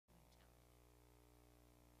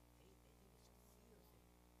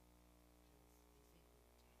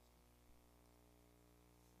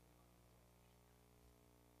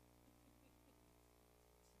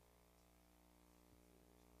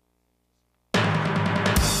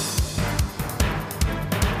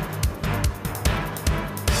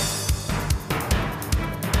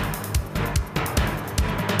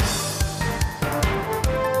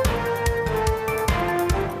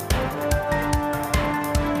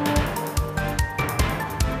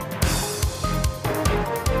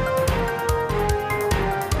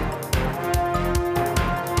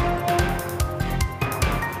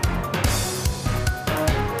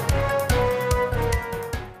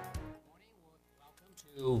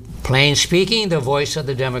Plain speaking, the voice of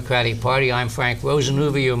the Democratic Party. I'm Frank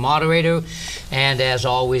Rosenhoover, your moderator, and as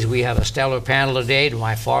always, we have a stellar panel today. To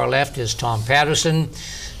my far left is Tom Patterson.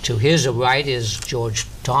 To his right is George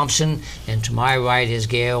Thompson, and to my right is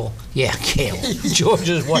Gail. Yeah, Gail.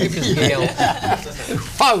 George's wife is Gail.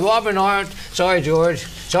 Oh, Robin Aurandt. Sorry, George.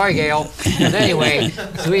 Sorry, Gail. But anyway,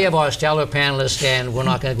 three of our stellar panelists, and we're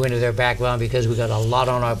not going to go into their background because we've got a lot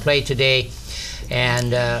on our plate today.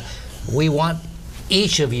 And we want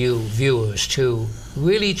each of you viewers to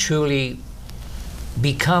really, truly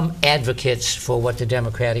become advocates for what the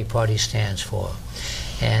Democratic Party stands for.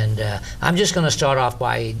 And I'm just going to start off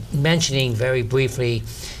by mentioning very briefly,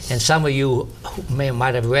 and some of you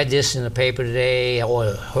might have read this in the paper today or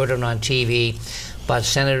heard it on TV, but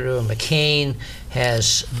Senator McCain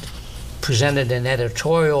has presented an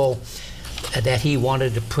editorial that he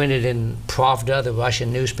wanted to print it in Pravda, the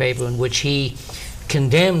Russian newspaper, in which he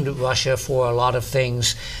condemned Russia for a lot of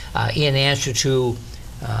things in answer to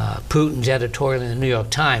Putin's editorial in the New York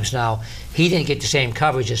Times. Now, he didn't get the same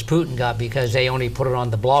coverage as Putin got because they only put it on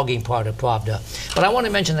the blogging part of Pravda. But I want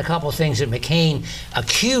to mention a couple of things that McCain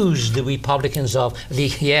accused the Republicans of.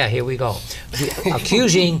 Here we go.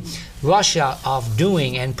 Accusing Russia of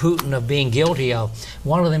doing and Putin of being guilty of.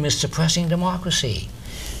 One of them is suppressing democracy,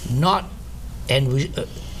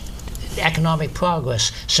 economic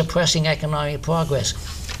progress, suppressing economic progress.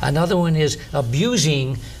 Another one is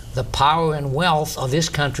abusing the power and wealth of this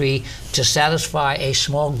country to satisfy a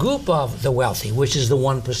small group of the wealthy, which is the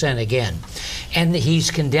 1% again. And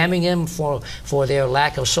he's condemning them for their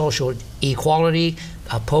lack of social equality,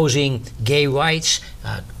 opposing gay rights,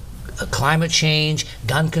 climate change,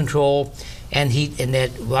 gun control, and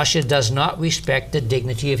that Russia does not respect the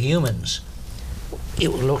dignity of humans. It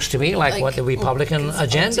looks to me like what the Republican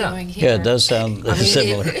agenda. Yeah, it does sound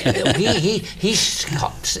similar.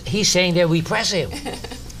 He's saying they're repressive.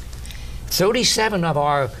 37 of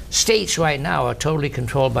our states right now are totally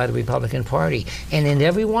controlled by the Republican Party, and in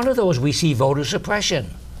every one of those we see voter suppression.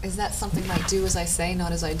 Is that something like do as I say,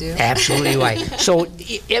 not as I do? Absolutely right. So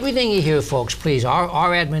everything you hear, folks, please,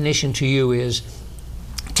 our admonition to you is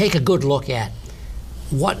take a good look at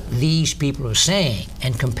what these people are saying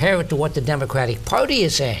and compare it to what the Democratic Party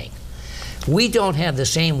is saying. We don't have the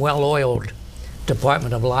same well-oiled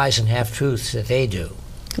Department of Lies and Half-Truths that they do.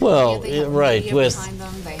 Well, they have right. Behind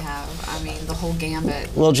them, they have, I mean, the whole gambit.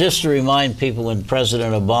 Well, just to remind people, when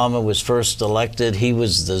President Obama was first elected, he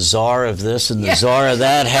was the czar of this and the czar of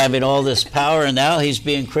that, having all this power, and now he's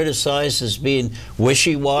being criticized as being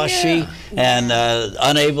wishy-washy and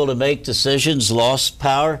unable to make decisions, lost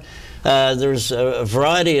power. There's a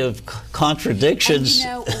variety of contradictions.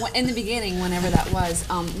 And, you know, in the beginning, whenever that was,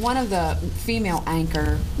 one of the female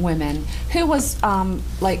anchor women who was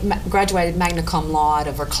graduated magna cum laude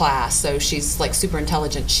of her class, so she's like super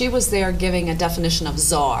intelligent. She was there giving a definition of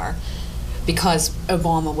czar because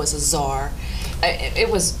Obama was a czar. It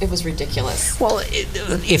was ridiculous. Well,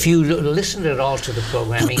 if you listened at all to the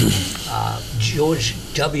programming, George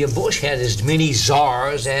W. Bush had as many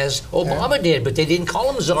czars as Obama did, but they didn't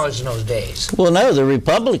call them czars in those days. Well, no, the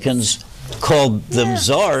Republicans called them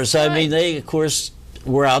czars. Right. I mean, they, of course,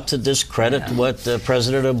 were out to discredit what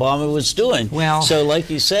President Obama was doing. Well, so like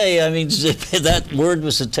you say, I mean, that word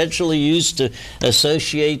was intentionally used to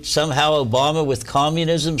associate somehow Obama with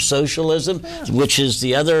communism, socialism, which is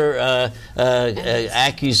the other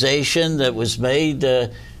accusation that was made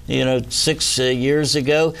 6 years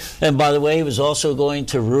ago. And by the way, he was also going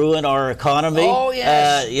to ruin our economy. Oh,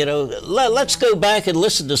 yes. Let's go back and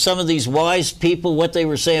listen to some of these wise people, what they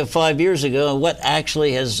were saying 5 years ago and what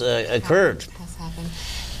actually has occurred.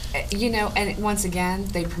 And once again,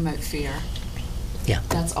 they promote fear. Yeah.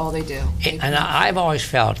 That's all they do. And I've always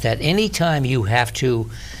felt that any time you have to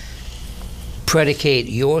predicate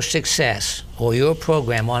your success or your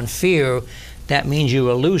program on fear, that means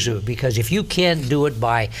you're a loser, because if you can't do it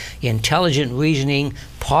by intelligent reasoning,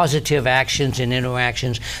 positive actions and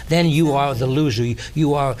interactions, then you are the loser.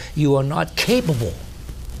 You are not capable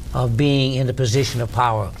of being in the position of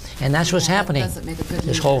power. And that's what's happening,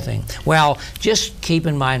 this whole thing. Well, just keep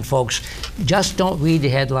in mind, folks, just don't read the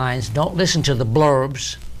headlines, don't listen to the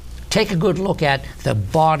blurbs. Take a good look at the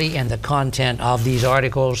body and the content of these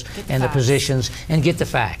articles and the positions, and get the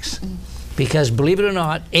facts. Because believe it or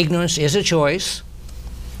not, ignorance is a choice.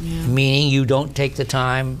 Yeah. Meaning you don't take the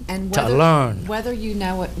time to learn. Whether you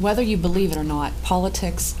know it, whether you believe it or not,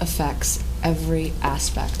 politics affects every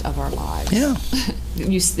aspect of our lives. Yeah.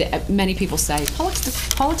 Many people say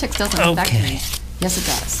politics doesn't affect me. Yes, it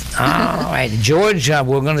does. All right, George,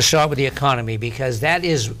 we're going to start with the economy, because that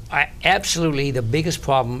is absolutely the biggest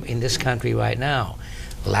problem in this country right now.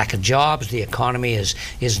 lack of jobs. The economy is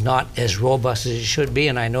not as robust as it should be,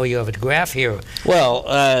 and I know you have a graph here. Well,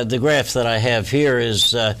 the graph that I have here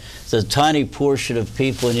is the tiny portion of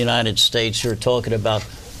people in the United States who are talking about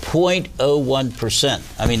 0.01%.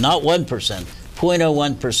 I mean, not 1%,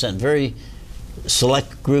 0.01%. Very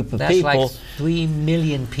select group of people. That's like 3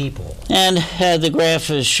 million people. And the graph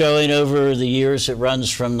is showing over the years. It runs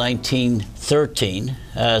from 1913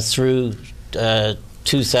 through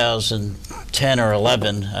 2010 or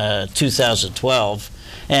 11, 2012.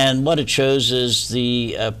 And what it shows is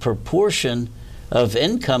the proportion of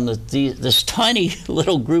income that this tiny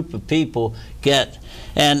little group of people get.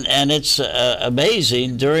 And it's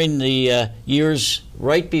amazing. During the years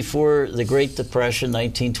right before the Great Depression,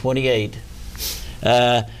 1928,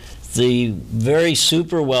 the very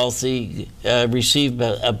super wealthy receive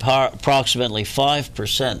approximately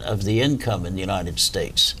 5% of the income in the United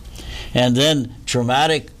States. And then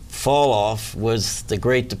dramatic fall off with the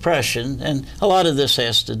Great Depression, and a lot of this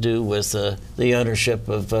has to do with the ownership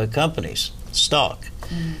of companies, stock.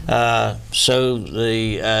 So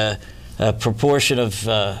the proportion of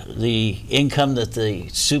the income that the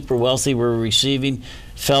super wealthy were receiving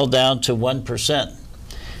fell down to 1%.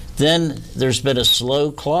 Then there's been a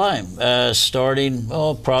slow climb starting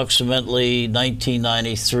approximately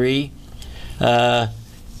 1993.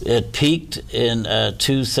 It peaked in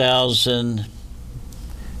 2000.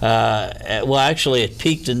 Well, actually, it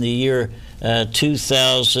peaked in the year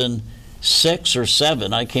 2006 or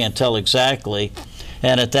 7. I can't tell exactly.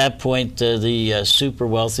 And at that point, the super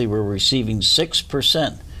wealthy were receiving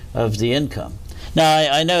 6% of the income.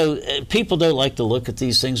 Now, I know people don't like to look at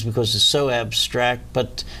these things because it's so abstract,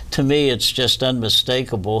 but to me, it's just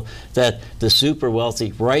unmistakable that the super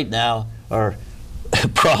wealthy right now are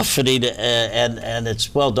profiting, and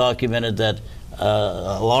it's well documented that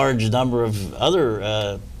a large number of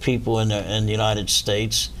other people in the United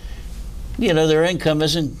States, their income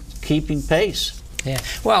isn't keeping pace. Yeah.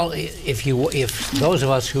 Well, if those of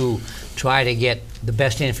us who try to get the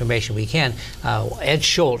best information we can, Ed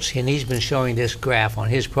Schultz, and he's been showing this graph on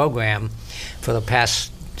his program for the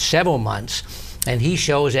past several months, and he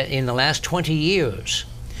shows that in the last 20 years,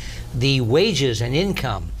 the wages and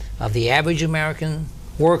income of the average American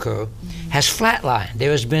worker has flatlined.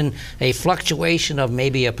 There has been a fluctuation of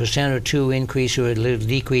maybe 1% or 2% increase or a little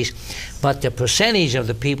decrease, but the percentage of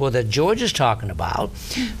the people that George is talking about,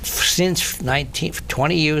 since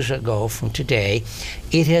 20 years ago from today,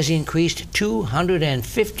 it has increased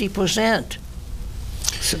 250%.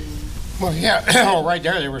 Well, yeah, right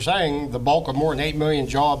there they were saying the bulk of more than 8 million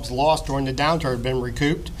jobs lost during the downturn have been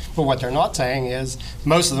recouped. But what they're not saying is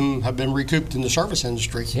most of them have been recouped in the service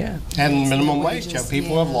industry. Yeah. And minimum wage.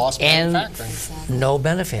 People have lost manufacturing. Exactly. No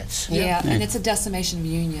benefits. Yeah, and it's a decimation of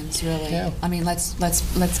unions, really. Yeah. I mean,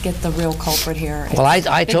 let's get the real culprit here. Well, I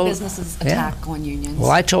big told businesses attack on unions.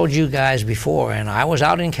 Well, I told you guys before, and I was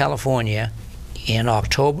out in California in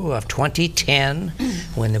October of 2010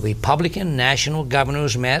 when the Republican national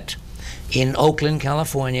governors met in Oakland,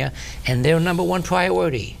 California, and their number one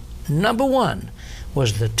priority,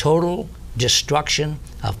 was the total destruction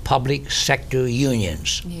of public sector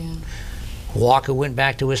unions. Yeah. Walker went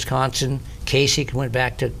back to Wisconsin, Kasich went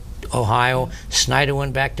back to Ohio, Snyder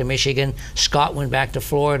went back to Michigan, Scott went back to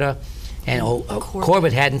Florida, and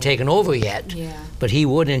Corbett hadn't taken over yet, but he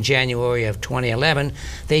would in January of 2011.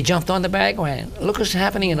 They jumped on the bandwagon. Look what's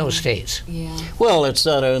happening in those states. Yeah. Well, it's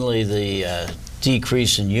not only the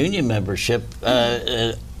decrease in union membership.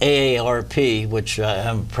 AARP, which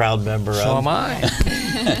I'm a proud member of. So am I.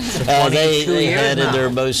 They had in their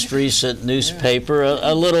most recent newspaper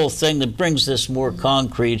a little thing that brings this more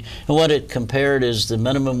concrete. And what it compared is the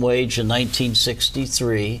minimum wage in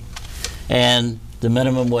 1963 and the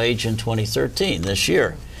minimum wage in 2013, this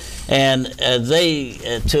year. And they,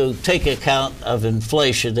 to take account of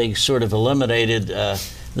inflation, they sort of eliminated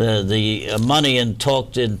the money and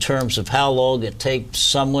talked in terms of how long it takes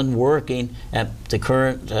someone working at the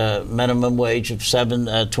current minimum wage of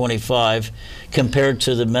 $7.25 compared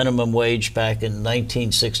to the minimum wage back in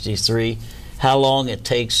 1963, how long it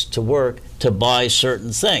takes to work to buy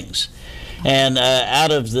certain things. And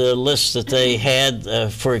out of the list that they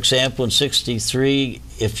had, for example, in 63,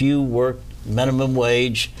 if you worked minimum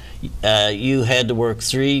wage, you had to work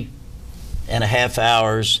 3.5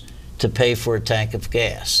 hours to pay for a tank of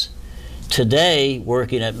gas. Today,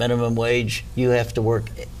 working at minimum wage, you have to work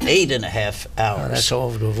 8.5 hours. Oh, that's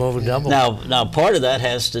over double. Now, part of that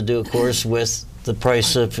has to do, of course, with the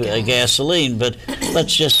price of gasoline, but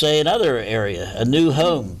let's just say another area, a new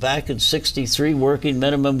home. Back in 63, working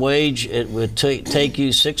minimum wage, it would take you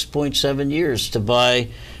 6.7 years to buy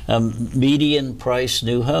a median price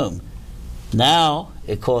new home. Now,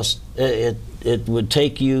 it would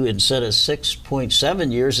take you, instead of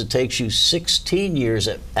 6.7 years, it takes you 16 years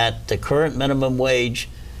at the current minimum wage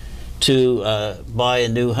to buy a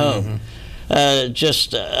new home.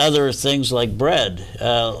 Just other things like bread.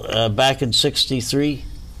 Back in '63,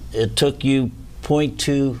 it took you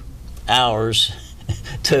 0.2 hours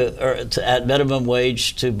at minimum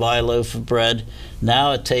wage to buy a loaf of bread.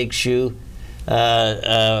 Now it takes you,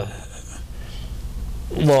 well,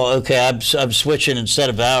 okay, I'm switching instead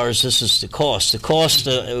of hours. This is the cost. The cost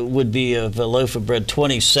would be of a loaf of bread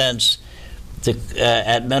 20 cents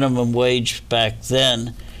at minimum wage back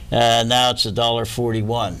then. Now it's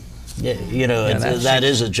 $1.41. You know, that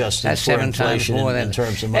is adjusted for inflation in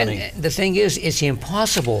terms of money. And the thing is, it's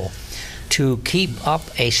impossible to keep up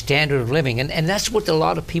a standard of living, and that's what a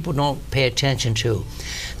lot of people don't pay attention to.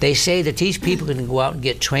 They say that these people can go out and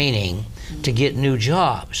get training to get new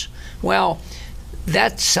jobs. Well,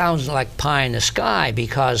 that sounds like pie in the sky,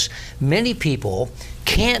 because many people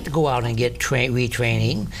can't go out and get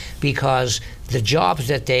retraining because the jobs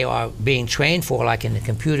that they are being trained for, like in the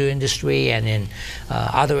computer industry and in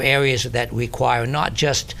other areas that require not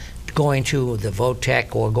just going to the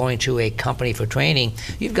Votech or going to a company for training,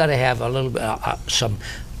 you've got to have a little some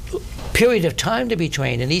period of time to be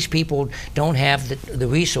trained, and these people don't have the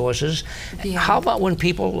resources. Yeah. How about when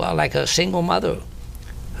people like a single mother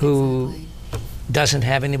who doesn't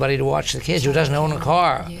have anybody to watch the kids, who doesn't own a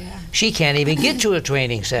car? She can't even get to a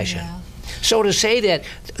training session. So to say that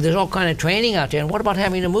there's all kind of training out there, and what about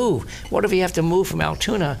having to move? What if you have to move from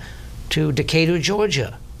Altoona to Decatur,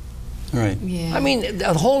 Georgia? Right. I mean,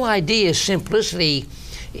 the whole idea is simplicity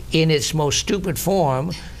in its most stupid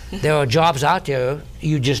form. There are jobs out there,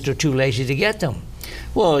 you just are too lazy to get them.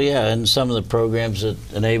 Well, yeah, and some of the programs that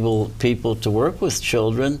enable people to work with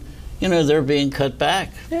children, you know, they're being cut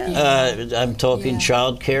back. I'm talking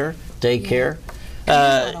child care, daycare.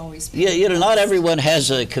 You know, not everyone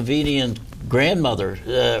has a convenient grandmother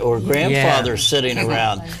or grandfather sitting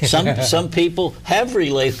around. Some people have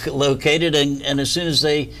relocated, and as soon as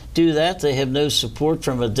they do that, they have no support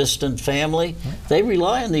from a distant family. They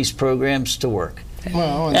rely on these programs to work.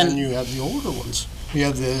 Well, and then you have the older ones. You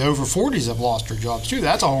have the over 40s have lost their jobs too.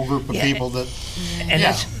 That's a whole group of people that. And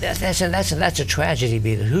that's a tragedy,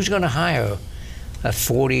 because who's going to hire a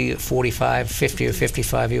 40, 45, 50 or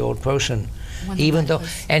 55-year-old person? Even though,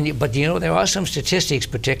 but you know, there are some statistics,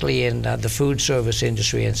 particularly in the food service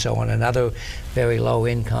industry and so on, and other very low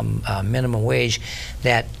income minimum wage,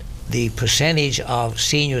 that the percentage of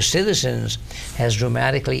senior citizens has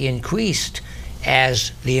dramatically increased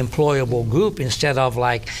as the employable group, instead of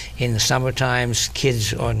like in the summer times,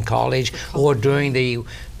 kids are in college, or during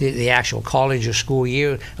the actual college or school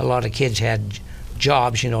year, a lot of kids had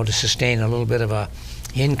jobs, you know, to sustain a little bit of a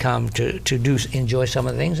income to enjoy some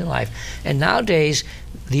of the things in life. And nowadays,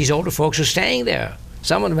 these older folks are staying there.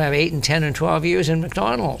 Some of them have 8 and 10 and 12 years in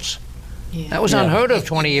McDonald's. That was unheard of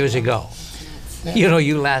 20 years ago. You know,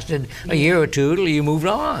 you lasted a year or two till you moved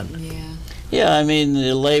on. Yeah, I mean,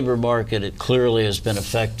 the labor market, it clearly has been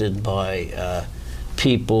affected by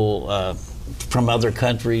people from other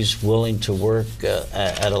countries willing to work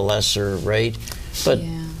at a lesser rate. But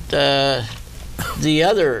the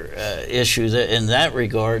other issue in that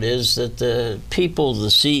regard is that the people, the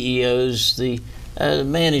CEOs, the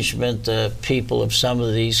management people of some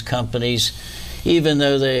of these companies, even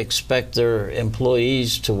though they expect their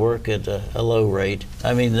employees to work at a low rate,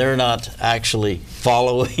 I mean, they're not actually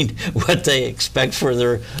following what they expect for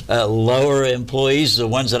their lower employees, the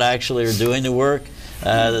ones that actually are doing the work.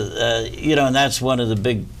 You know, and that's one of the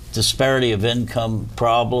big disparity of income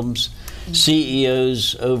problems.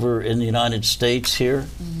 CEOs over in the United States here,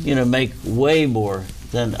 you know, make way more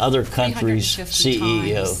than other countries'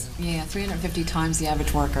 CEO. 350 times the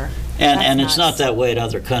average worker. And it's not that way in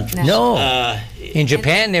other countries. No. In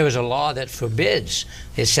Japan, there was a law that forbids.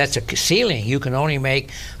 It sets a ceiling. You can only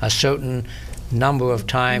make a certain number of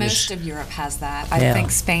times. Most of Europe has that. I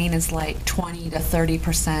think Spain is like 20 to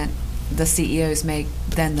 30%. The CEOs make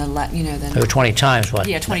than the 20 times what?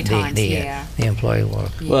 20 times. The employee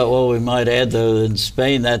work. Well, we might add though, in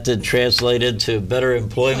Spain that did translate into better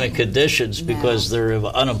employment conditions, because their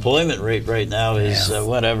unemployment rate right now is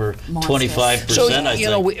 25%. So I you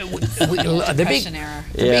know, the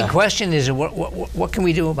big question is what can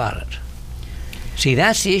we do about it? See,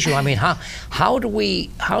 that's the issue. I mean, how do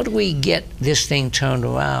we get this thing turned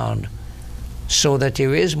around so that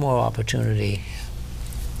there is more opportunity?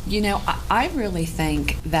 You know, I really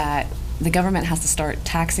think that the government has to start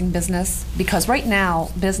taxing business, because right now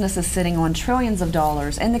business is sitting on trillions of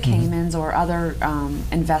dollars in the Caymans or other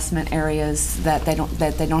investment areas that they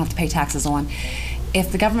don't have to pay taxes on.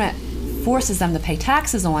 If the government forces them to pay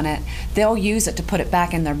taxes on it, they'll use it to put it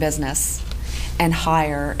back in their business and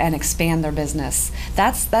hire and expand their business.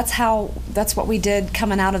 That's what we did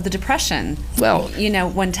coming out of the Depression. Well, you know,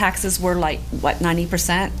 when taxes were like what,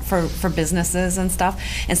 90% for businesses and stuff.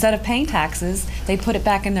 Instead of paying taxes, they put it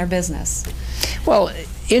back in their business. Well,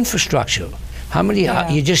 infrastructure. How many?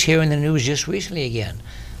 You just hear in the news just recently again.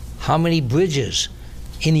 How many bridges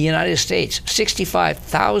in the United States?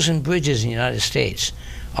 65,000 bridges in the United States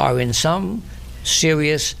are in some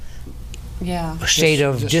serious state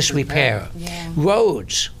of disrepair.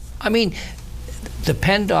 Roads. I mean, the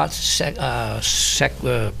PennDOT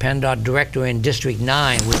PennDOT director in District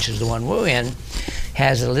 9, which is the one we're in,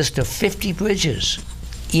 has a list of 50 bridges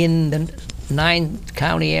in the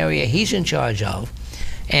 9-county area he's in charge of,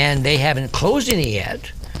 and they haven't closed any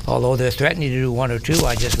yet, although they're threatening to do 1 or 2.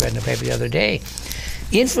 I just read in the paper the other day.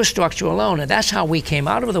 Infrastructure alone, and that's how we came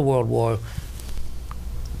out of the World War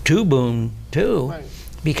II boom too. Right.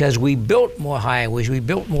 Because we built more highways, we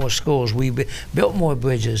built more schools, we built more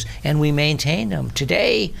bridges, and we maintained them.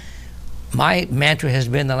 Today, my mantra has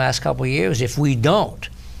been the last couple of years, if we don't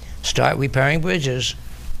start repairing bridges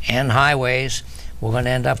and highways, we're going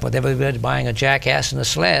to end up with everybody buying a jackass and a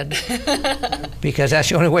sled because that's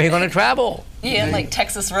the only way you're going to travel. Yeah, like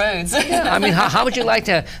Texas roads. Yeah, I mean, how would you like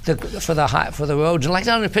for the roads, like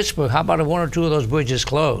down in Pittsburgh, how about if 1 or 2 of those bridges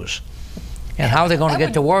close? And how are they going to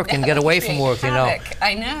get to work and get away from work, you know?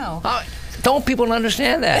 I know. Don't people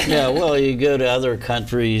understand that? Yeah, well, you go to other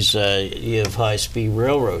countries, you have high-speed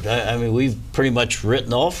railroad. I mean, we've pretty much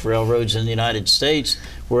written off railroads in the United States,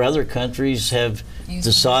 where other countries have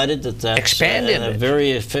decided that that's a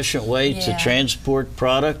very efficient way to transport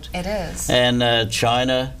product. It is. And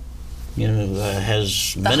China, you know,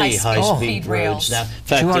 has many high-speed roads now. In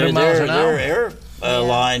fact, their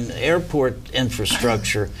airport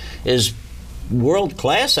infrastructure is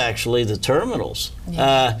world-class, actually, the terminals.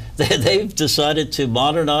 They've decided to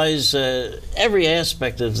modernize every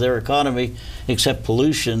aspect of their economy except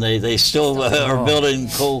pollution. They still are building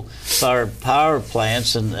coal-fired power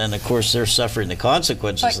plants, and of course they're suffering the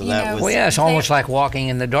consequences of that. Well, yeah, it's almost like walking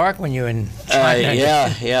in the dark when you're in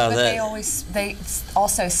China. But they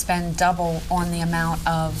also spend double on the amount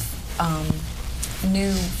of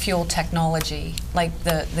new fuel technology, like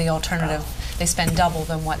the alternative. They spend double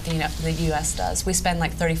than what the U.S. does. We spend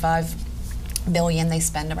like 35 billion. They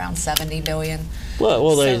spend around 70 billion.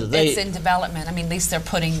 Well, so it's in development. I mean, at least they're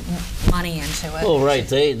putting money into it. Well, right.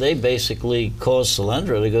 They basically caused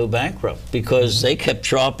Solyndra to go bankrupt because they kept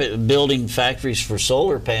building factories for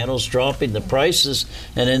solar panels, dropping the prices,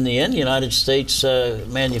 and in the end, United States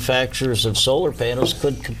manufacturers of solar panels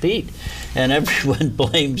couldn't compete. And everyone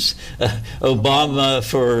blames Obama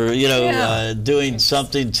for doing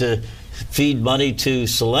something to feed money to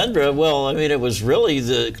Solyndra. Well, I mean, it was really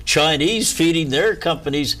the Chinese feeding their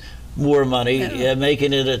companies more money,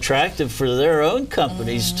 making it attractive for their own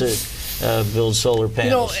companies to build solar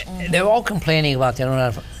panels. You know, they're all complaining about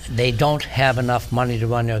they don't have enough money to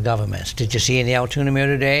run their governments. Did you see in the Altoona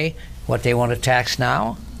Mirror today what they want to tax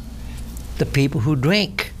now? The people who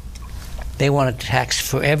drink. They want to tax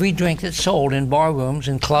for every drink that's sold in bar rooms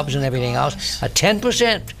and clubs and everything else, a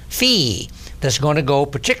 10% fee that's going to go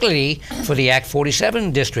particularly for the Act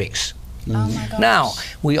 47 districts. Oh my gosh. Now,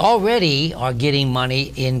 we already are getting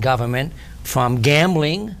money in government from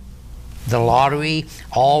gambling, the lottery,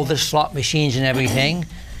 all the slot machines and everything.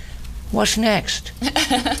 What's next?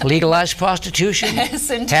 Legalize prostitution?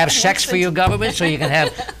 Have sex for your government so you can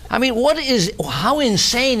have... I mean, how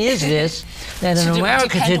insane is this that in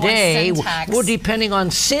America today we're depending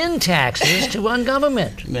on sin taxes to run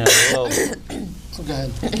government? Yeah,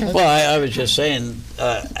 well, I was just saying,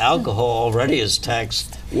 alcohol already is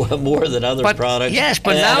taxed more than other products. Yes,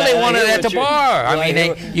 but now they want it at the bar. I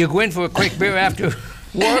mean, you go in for a quick beer after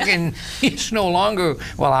work, and it's no longer,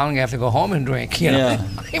 well, I only have to go home and drink. You know?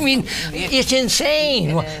 I mean, it's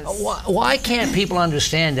insane. Why can't people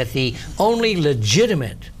understand that the only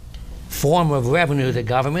legitimate form of revenue the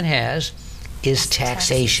government has is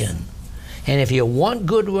taxation? And if you want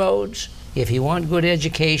good roads, if you want good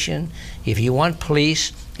education, if you want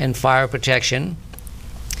police and fire protection,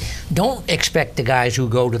 don't expect the guys who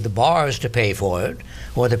go to the bars to pay for it,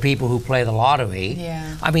 or the people who play the lottery.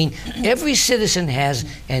 I mean, every citizen has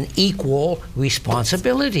an equal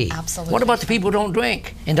responsibility. Absolutely. What about the people who don't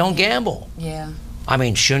drink and don't gamble? I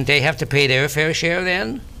mean, shouldn't they have to pay their fair share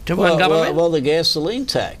then to run government? Well, the gasoline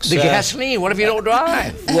tax. The gasoline. What if you don't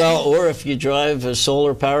drive? Well, or if you drive a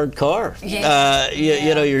solar-powered car. You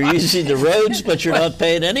know, you're using the roads, but you're not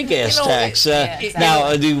paying any gas tax. Exactly.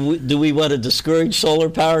 Now, do we want to discourage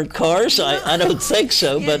solar-powered cars? I don't think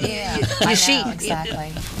so. But you see,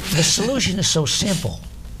 exactly. The solution is so simple.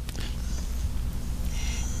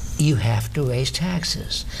 You have to raise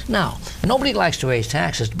taxes. Now, nobody likes to raise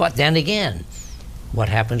taxes, but then again, what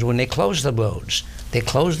happens when they close the roads? They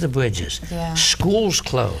close the bridges. Yeah. Schools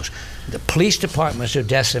close. The police departments are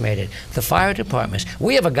decimated. The fire departments.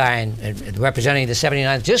 We have a guy representing the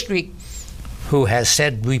 79th District who has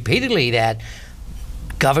said repeatedly that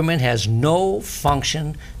government has no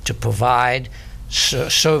function to provide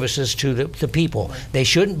services to the people. They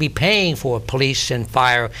shouldn't be paying for police and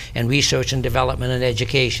fire and research and development and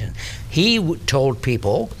education. He told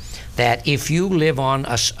people that if you live on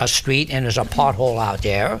a street and there's a pothole out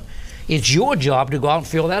there, it's your job to go out and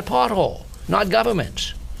fill that pothole, not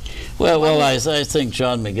government's. Well, I think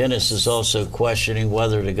John McGinnis is also questioning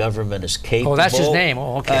whether the government is capable. Oh, that's his name.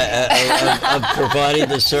 Oh, okay. Of providing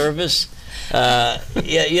the service. Yeah,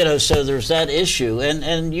 you know, so there's that issue,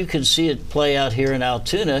 and you can see it play out here in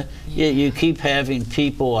Altoona. You keep having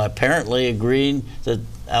people apparently agreeing that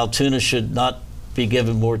Altoona should not be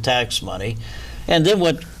given more tax money, and then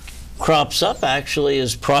what crops up actually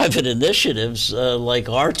is private initiatives like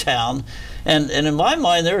our town. And in my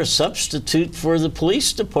mind, they're a substitute for the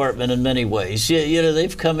police department in many ways. You know,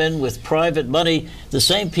 they've come in with private money. The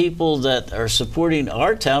same people that are supporting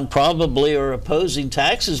our town probably are opposing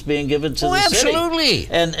taxes being given to the city. Absolutely.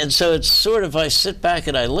 And so it's sort of, I sit back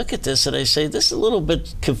and I look at this and I say, this is a little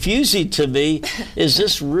bit confusing to me. Is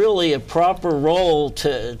this really a proper role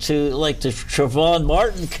to like the Trayvon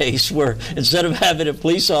Martin case, where instead of having a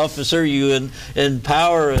police officer, you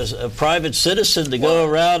empower a private citizen to go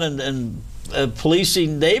around and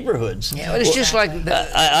policing neighborhoods? Yeah, well, it's just like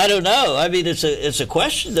I don't know. I mean, it's a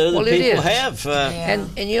question though that people have.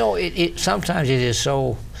 And you know, sometimes it is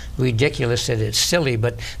so ridiculous that it's silly.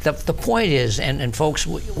 But the point is, and folks,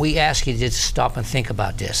 we ask you to stop and think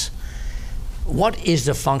about this. What is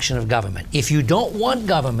the function of government? If you don't want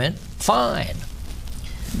government, fine.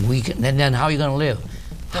 And then how are you going to live?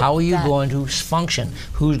 How are you going to function?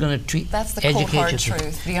 Who's going to treat? That's the cold hard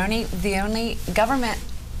truth. The only government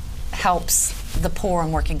helps the poor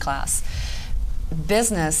and working class.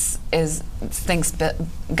 Business thinks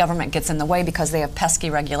government gets in the way because they have pesky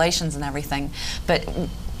regulations and everything. But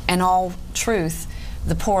in all truth,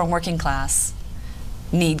 the poor and working class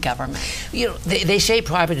need government. You know, they say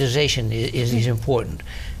privatization is important.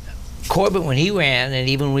 Corbett, when he ran, and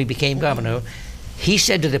even when he became governor, he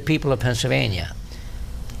said to the people of Pennsylvania,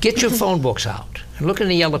 get your phone books out and look in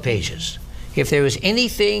the yellow pages. If there is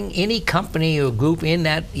anything, any company or group in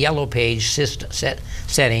that yellow page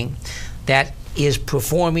setting that is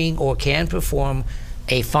performing or can perform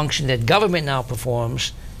a function that government now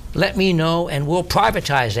performs, let me know and we'll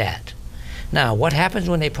privatize that. Now, what happens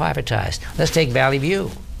when they privatize? Let's take Valley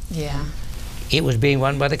View. Yeah. It was being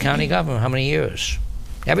run by the county government. How many years?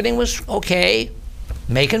 Everything was okay,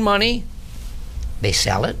 making money. They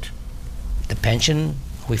sell it. The pension,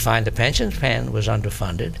 we find the pension plan was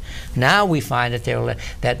underfunded. Now we find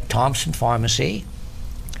that Thompson Pharmacy,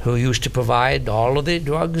 who used to provide all of the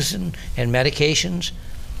drugs and medications,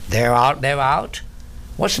 they're out.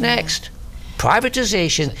 What's next?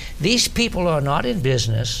 Privatization. These people are not in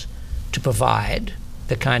business to provide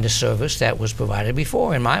the kind of service that was provided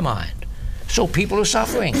before, in my mind. So people are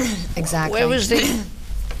suffering. Exactly. Where is the...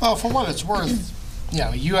 Well, for what it's worth, you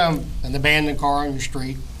know, you have an abandoned car on your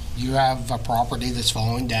street, you have a property that's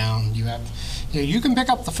falling down, you can pick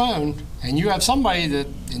up the phone and you have somebody that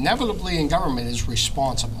inevitably in government is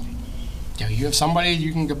responsible. You know, you have somebody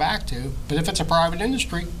you can go back to, but if it's a private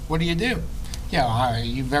industry, what do? Yeah,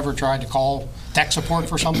 you've ever tried to call tech support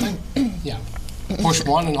for something? Yeah, push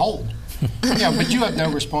one and hold. Yeah, but you have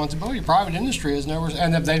no responsibility. Private industry has no,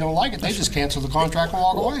 and if they don't like it, they just cancel the contract and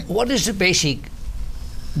walk away. What is the basic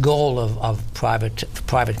goal of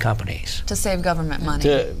private companies? To save government money.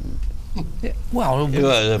 The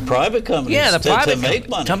private companies. Yeah, to make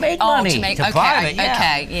money. To make money.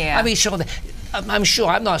 Okay, yeah. I mean, so I'm sure.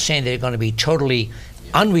 I'm not saying they're going to be totally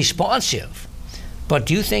unresponsive, but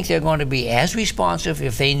do you think they're going to be as responsive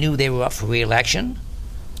if they knew they were up for re-election?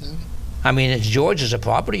 No. I mean, it's George is a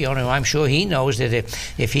property owner. I'm sure he knows that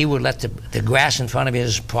if he would let the grass in front of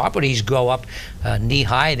his properties grow up knee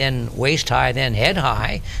high, then waist high, then head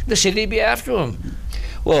high, the city would be after him.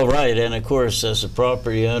 Well, right, and of course, as a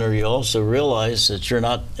property owner, you also realize that you're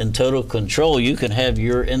not in total control. You can have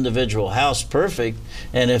your individual house perfect,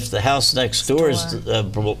 and if the house next door is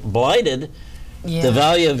blighted, the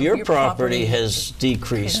value of your property has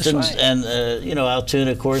decreased. And you know,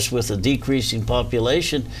 Altoona, of course, with a decreasing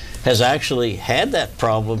population, has actually had that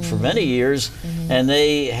problem for many years, and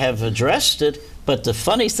they have addressed it But the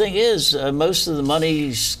funny thing is, most of the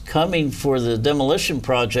money's coming for the demolition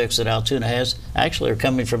projects that Altoona has actually are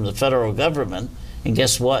coming from the federal government. And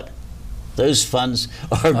guess what? Those funds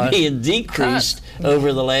are being decreased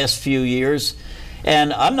over the last few years.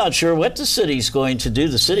 And I'm not sure what the city's going to do.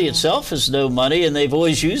 The city itself has no money, and they've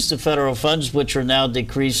always used the federal funds, which are now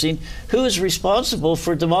decreasing. Who is responsible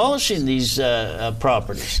for demolishing these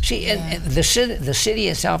properties? See, and the city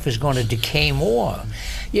itself is going to decay more.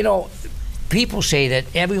 You know, people say that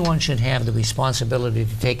everyone should have the responsibility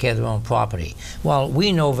to take care of their own property. Well,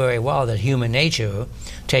 we know very well that human nature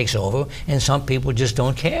takes over, and some people just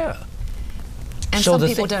don't care. And some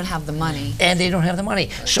people don't have the money. And they don't have the money.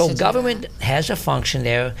 So government has a function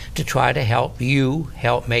there to try to help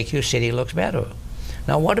make your city look better.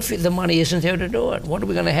 Now, what if the money isn't there to do it? What are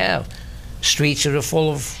we going to have? Streets that are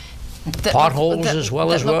full of potholes as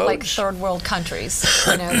well as roads? Look like third world countries.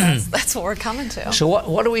 You know, that's what we're coming to. So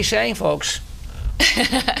what are we saying, folks?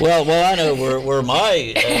 well, I know where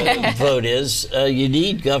my vote is. You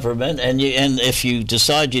need government, and if you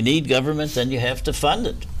decide you need government, then you have to fund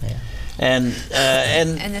it. Yeah. And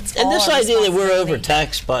this idea that we're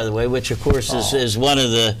overtaxed, by the way, which of course is one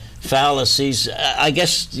of the fallacies. I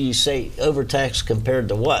guess you say overtaxed compared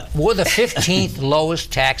to what? We're the 15th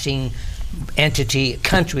lowest taxing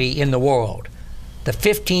country in the world. The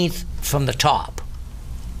 15th from the top.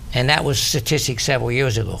 And that was statistics several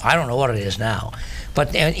years ago. I don't know what it is now.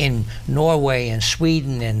 But in Norway and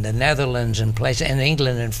Sweden and the Netherlands and places, and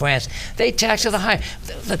England and France, they tax at the high.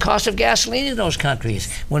 The cost of gasoline in those countries,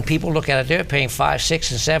 when people look at it, they're paying $5, $6,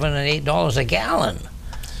 and $7 and $8 a gallon.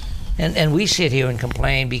 And we sit here and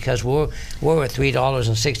complain because we're at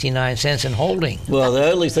 $3.69 and holding. Well,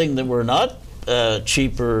 the only thing that we're not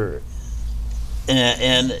cheaper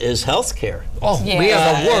in is health care. Oh, yeah. We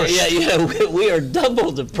are the worst. We are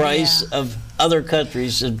double the price of other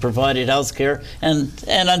countries in providing health care, and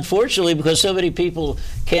unfortunately, because so many people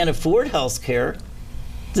can't afford health care,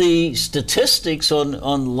 the statistics on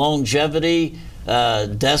longevity,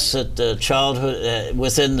 deaths at childhood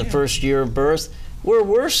within the first year of birth, were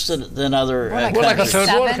worse than other countries. We're like a third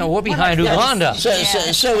world country. We're behind Uganda. So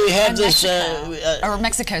we have this... or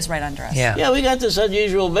Mexico's right under us. Yeah, we got this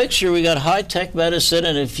unusual mixture. We got high-tech medicine,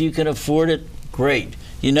 and if you can afford it, great.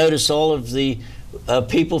 You notice all of the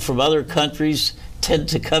people from other countries tend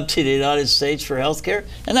to come to the United States for health care,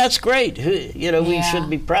 and that's great. We should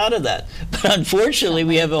be proud of that. But unfortunately,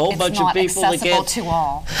 we have a whole bunch of people that can't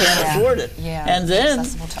afford it. Yeah, and then,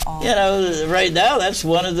 right now, that's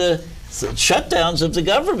one of the shutdowns of the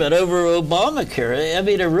government over Obamacare. I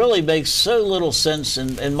mean, it really makes so little sense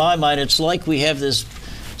in my mind. It's like we have this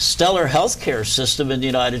stellar health care system in the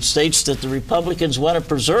United States that the Republicans want to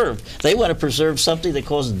preserve. They want to preserve something that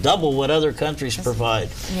costs double what other countries provide.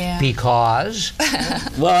 Yeah. Because?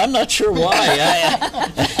 Well, I'm not sure why.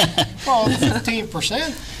 Well,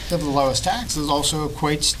 15% of the lowest taxes also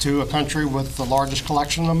equates to a country with the largest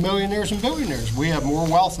collection of millionaires and billionaires. We have more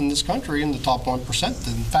wealth in this country in the top 1%.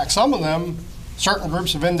 In fact, some of them, certain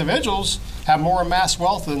groups of individuals, have more amassed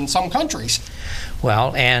wealth in some countries.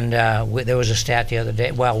 Well, and there was a stat the other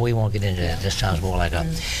day. Well, we won't get into that. This sounds more like a...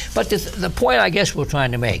 But the point I guess we're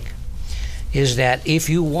trying to make is that if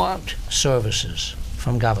you want services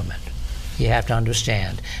from government, you have to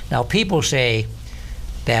understand. Now, people say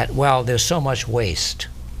that, well, there's so much waste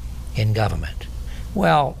in government.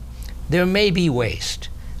 Well, there may be waste,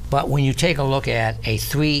 but when you take a look at a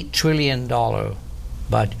 $3 trillion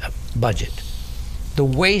budget, the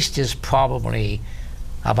waste is probably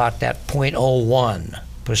about that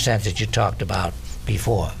 0.01% that you talked about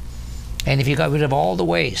before. And if you got rid of all the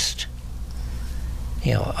waste,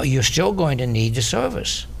 you're still going to need the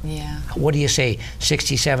service. Yeah. What do you say,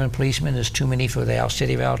 67 policemen is too many for the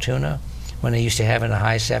city of Altoona, when they used to have in the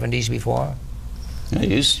high 70s before? It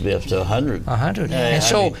used to be up to 100. 100. And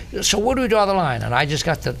so where do we draw the line? And I just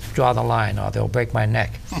got to draw the line, or they'll break my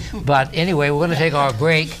neck. But anyway, we're going to take our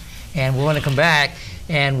break, and we're going to come back,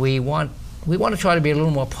 and we want to try to be a little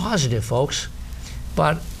more positive, folks.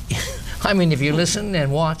 But, I mean, if you listen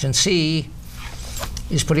and watch and see,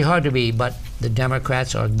 it's pretty hard to be, but the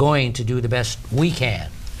Democrats are going to do the best we can.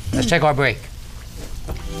 Let's take our break.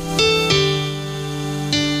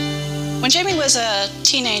 When Jamie was a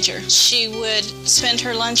teenager, she would spend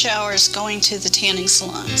her lunch hours going to the tanning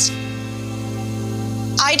salons.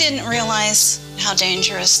 I didn't realize how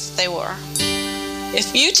dangerous they were.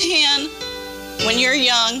 If you tan when you're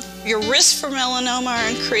young, your risks for melanoma are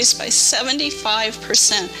increased by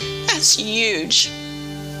 75%. That's huge.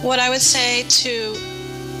 What I would say to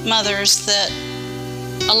mothers that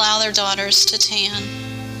allow their daughters to tan,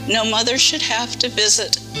 no mother should have to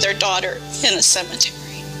visit their daughter in a cemetery.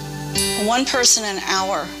 1 person an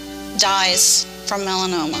hour dies from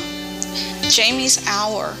melanoma. Jamie's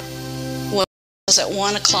hour was at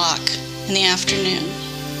 1 o'clock in the afternoon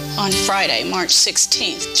on Friday, March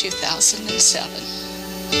 16th, 2007.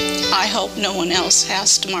 I hope no one else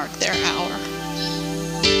has to mark their hour.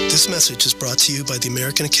 This message is brought to you by the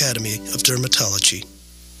American Academy of Dermatology.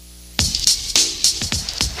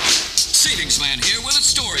 Savings Man here with a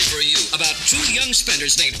story for you about 2 young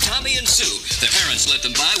spenders named Tommy and Sue. Their parents let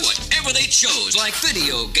them buy whatever they chose, like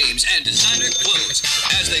video games and designer clothes.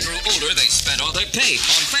 As they grew older, they spent all their pay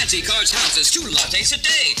on fancy cars, houses, 2 lattes a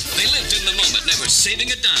day. They lived in the moment, never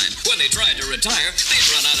saving a dime. When they tried to retire, they'd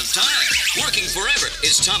run out of time. Working forever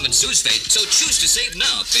is Tom and Sue's fate, so choose to save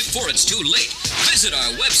now before it's too late. Visit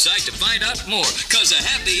our website to find out more, because a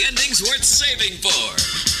happy ending's worth saving for.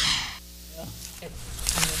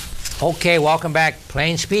 Okay, welcome back.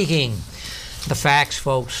 Plain speaking. The facts,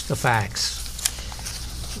 folks, the facts.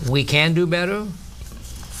 We can do better,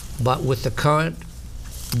 but with the current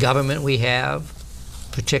government we have,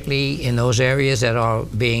 particularly in those areas that are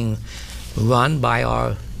being run by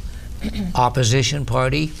our opposition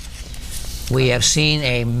party, we have seen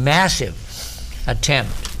a massive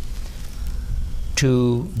attempt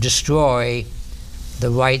to destroy the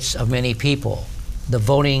rights of many people, the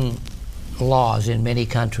voting laws in many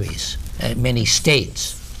countries, many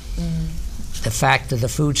states. The fact of the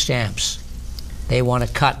food stamps, they want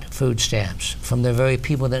to cut food stamps from the very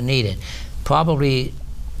people that need it. Probably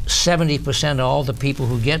 70% of all the people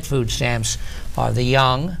who get food stamps are the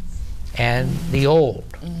young and the old.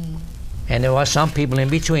 And there are some people in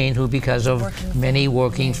between who, because of many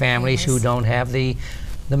working families who don't have the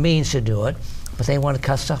means to do it, but they want to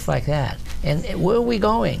cut stuff like that. And where are we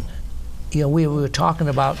going? You know, we were talking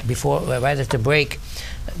about before, right at the break,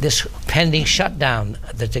 this pending shutdown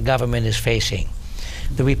that the government is facing.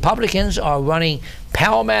 The Republicans are running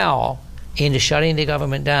pell-mell into shutting the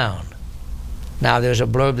government down. Now, there's a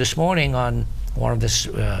blurb this morning on one of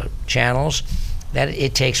the channels that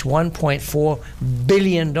it takes $1.4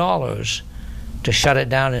 billion to shut it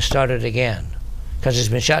down and start it again, because it's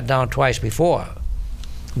been shut down twice before.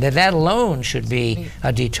 That alone should be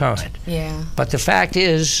a deterrent. Yeah. But the fact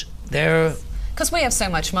is, because we have so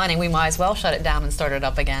much money, we might as well shut it down and start it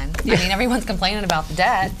up again. I mean, everyone's complaining about the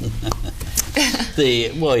debt.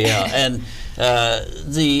 And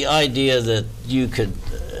the idea that you could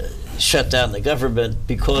shut down the government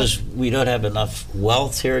because we don't have enough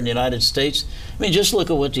wealth here in the United States. I mean, just look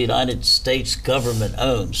at what the United States government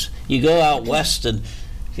owns. You go out west and,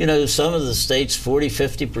 you know, some of the states,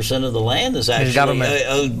 40–50% of the land is actually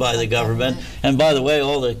owned by the government. And by the way,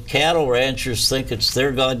 all the cattle ranchers think it's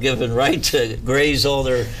their God-given right to graze all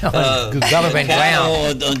their government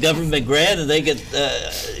cattle on government ground, and they get,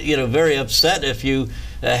 very upset if you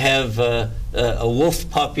have a wolf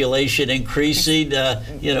population increasing,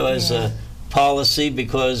 as a policy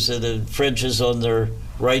because it infringes on their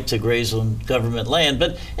right to graze on government land.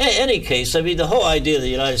 But in any case, I mean, the whole idea of the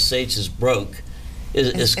United States is broke.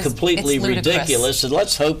 Is completely ridiculous, and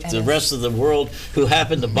let's hope the rest of the world who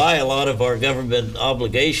happen to buy a lot of our government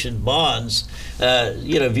obligation bonds,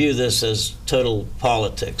 view this as total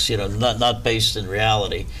politics, not based in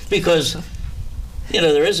reality, because,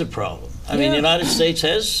 there is a problem. I mean, the United States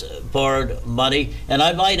has borrowed money, and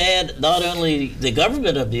I might add, not only the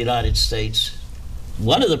government of the United States.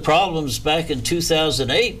 One of the problems back in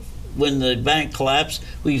 2008, when the bank collapsed,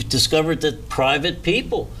 we discovered that private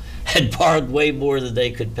people had borrowed way more than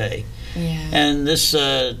they could pay. Yeah. And this,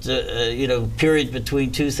 period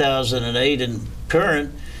between 2008 and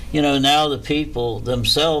current, now the people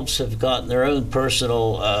themselves have gotten their own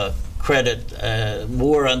personal credit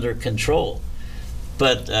more under control.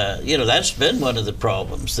 But, that's been one of the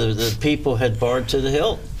problems. The people had borrowed to the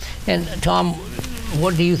hilt. And, Tom,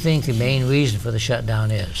 what do you think the main reason for the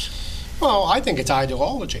shutdown is? Well, I think it's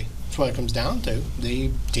ideology. That's what it comes down to.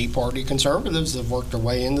 The Tea Party conservatives that have worked their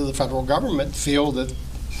way into the federal government feel that,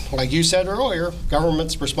 like you said earlier,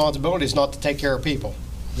 government's responsibility is not to take care of people.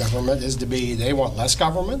 Government is they want less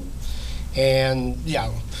government. And,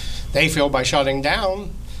 they feel by shutting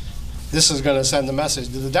down, this is going to send a message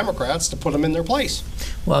to the Democrats to put them in their place.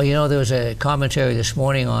 Well, there was a commentary this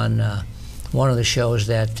morning on one of the shows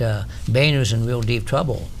that Boehner's in real deep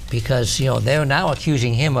trouble because, they're now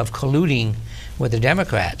accusing him of colluding with the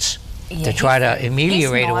Democrats to try to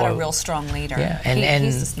ameliorate. He's not a real strong leader. Yeah, and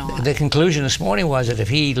he's not. The conclusion this morning was that if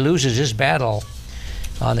he loses this battle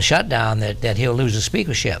on the shutdown, that he'll lose the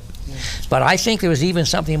speakership. Yeah. But I think there was even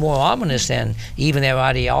something more ominous than even their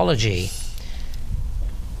ideology,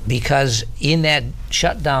 because in that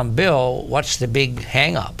shutdown bill, what's the big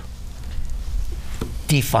hang-up?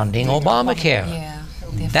 Defunding Obamacare. Yeah.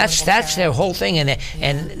 That's their whole thing,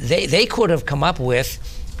 and they could have come up with.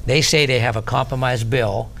 They say they have a compromise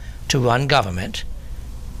bill to run government,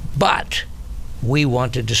 but we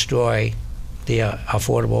want to destroy the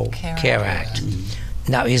Affordable Care Act.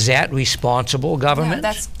 Now, is that responsible government?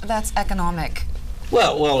 No, that's economic.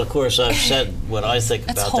 Well, of course, I've said what I think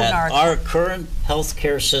about that. Our current health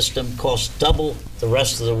care system costs double the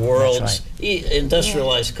rest of the world's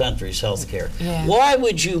industrialized countries' health care. Yeah. Why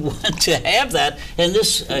would you want to have that? And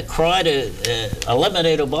this cry to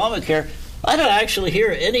eliminate Obamacare, I don't actually hear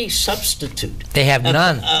any substitute. They have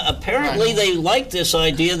none. Apparently, they like this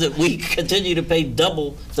idea that we continue to pay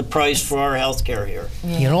double the price for our health care here.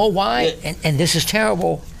 Yeah. You know why? And this is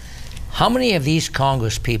terrible. How many of these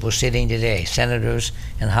Congress people sitting today, senators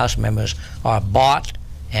and House members, are bought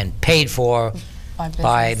and paid for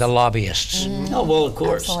by the lobbyists? Oh, well, of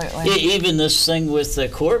course. Even this thing with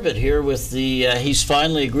Corbett here, with he's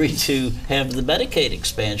finally agreed to have the Medicaid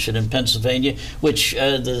expansion in Pennsylvania, which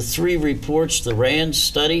the three reports, the RAND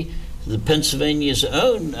study, the Pennsylvania's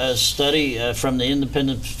own study from the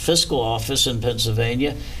Independent Fiscal Office in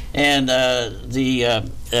Pennsylvania, and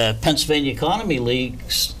the Pennsylvania Economy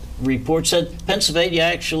League's report said Pennsylvania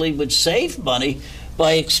actually would save money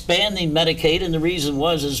by expanding Medicaid, and the reason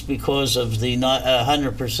is because of the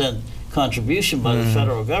 100% contribution by the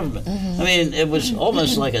federal government. I mean, it was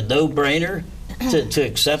almost like a no-brainer to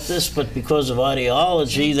accept this, but because of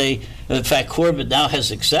ideology, in fact, Corbett now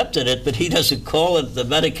has accepted it, but he doesn't call it the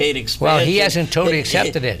Medicaid expansion. Well, he hasn't totally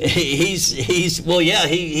accepted it. He's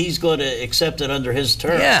going to accept it under his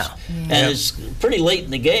terms. Yeah. And it's pretty late in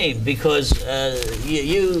the game because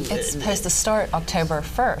it's supposed to start October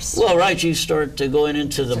 1st. Well, right, you start going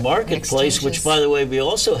into the marketplace, which, by the way, we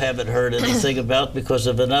also haven't heard anything about because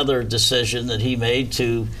of another decision that he made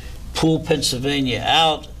to pull Pennsylvania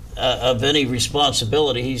out of any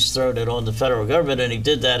responsibility. He's thrown it on the federal government, and he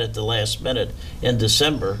did that at the last minute in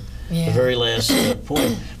December, the very last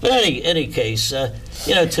point. But any case,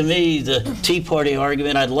 to me, the Tea Party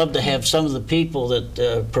argument, I'd love to have some of the people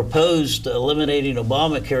that proposed eliminating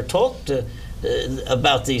Obamacare talk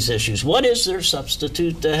about these issues. What is their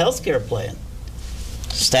substitute health care plan?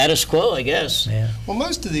 Status quo, I guess. Yeah. Well,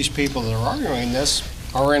 most of these people that are arguing this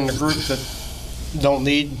are in the group that don't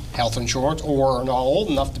need health insurance or are not old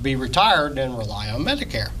enough to be retired and rely on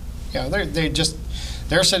Medicare.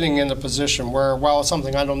 They're sitting in a position where, well, it's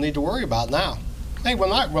something I don't need to worry about now. Hey,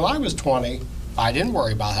 when I was 20, I didn't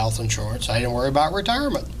worry about health insurance. I didn't worry about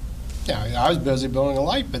retirement. I was busy building a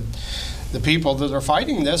life, but the people that are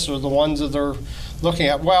fighting this are the ones that are looking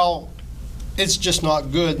at, well, it's just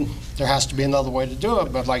not good. There has to be another way to do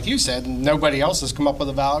it. But like you said, nobody else has come up with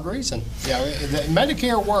a valid reason.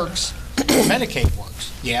 Medicare works. Medicaid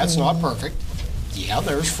works. Yeah, it's not perfect. Yeah,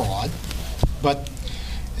 there's fraud. But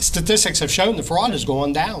statistics have shown the fraud is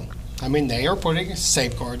going down. I mean, they are putting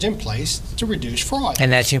safeguards in place to reduce fraud.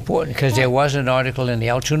 And that's important because there was an article in the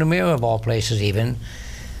Altoona Mirror, of all places even,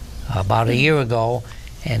 about a year ago,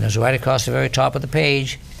 and it was right across the very top of the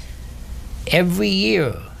page. Every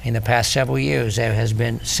year in the past several years, there has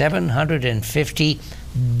been $750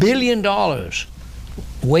 billion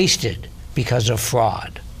wasted because of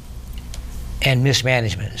fraud and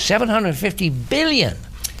mismanagement. $750 billion.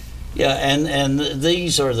 Yeah, and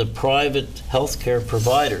these are the private healthcare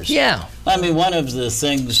providers. Yeah. I mean, one of the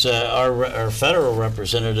things our federal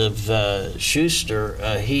representative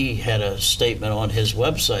Schuster, he had a statement on his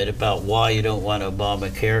website about why you don't want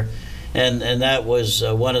Obamacare, and that was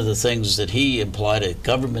one of the things that he implied, a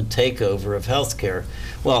government takeover of healthcare.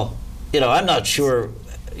 Well, I'm not sure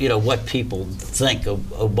what people think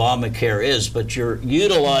Obamacare is, but you're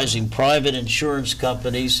utilizing private insurance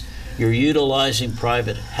companies, you're utilizing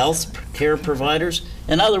private health care providers.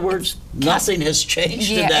 In other words, nothing has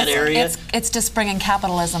changed in that area. It's just bringing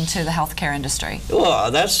capitalism to the healthcare industry. Well,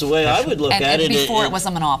 that's the way I would look at it. Before it was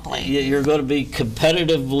a monopoly. You're going to be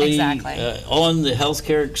competitively on the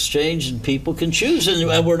healthcare exchange, and people can choose,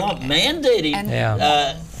 and we're not mandating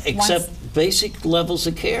except basic levels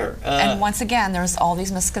of care. And once again, there's all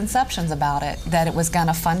these misconceptions about it, that it was going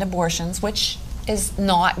to fund abortions, which is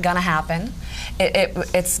not going to happen.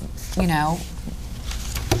 It's.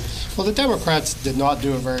 Well, the Democrats did not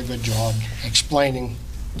do a very good job explaining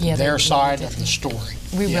their side of the story.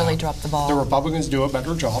 We really dropped the ball. The Republicans do a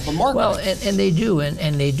better job of marketing. Well, and they do,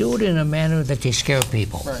 and they do it in a manner that they scare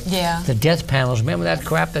people. Right. Yeah. The death panels, remember that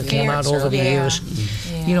crap that came out over the years?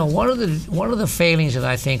 Yeah. One of the failings that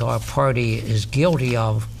I think our party is guilty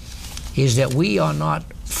of is that we are not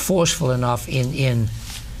forceful enough in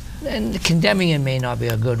and condemning it may not be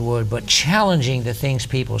a good word, but challenging the things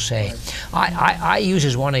people say. I use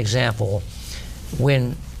as one example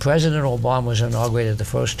when President Obama was inaugurated the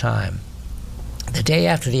first time, the day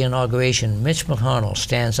after the inauguration, Mitch McConnell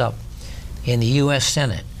stands up in the U.S.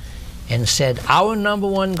 Senate and said, our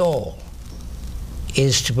 #1 goal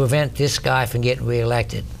is to prevent this guy from getting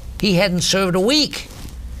reelected. He hadn't served a week.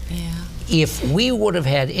 Yeah. If we would have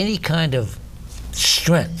had any kind of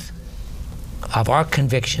strength of our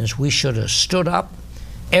convictions, we should have stood up,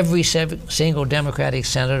 every single Democratic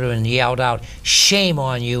senator, and yelled out, shame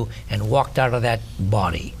on you, and walked out of that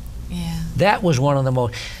body. Yeah. That was one of the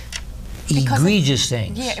most egregious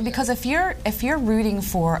things. Yeah, because if you're rooting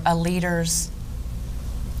for a leader's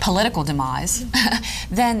political demise,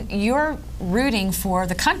 then you're rooting for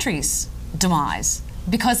the country's demise,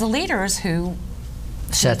 because the leaders who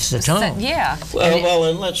sets the tone. Yeah. Well,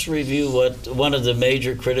 and let's review what one of the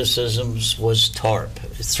major criticisms was TARP,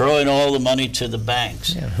 throwing all the money to the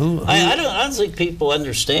banks. Yeah, I don't think people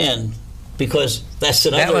understand, because that's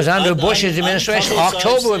another. That was under Bush's administration,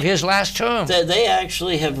 October of his last term. They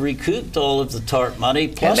actually have recouped all of the TARP money,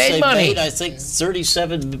 plus they made, I think,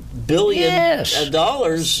 $37 billion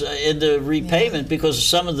dollars in the repayment, because of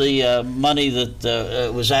some of the money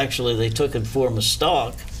that was actually they took in form of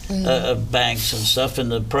stock. Of banks and stuff,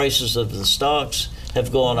 and the prices of the stocks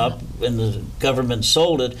have gone up, and the government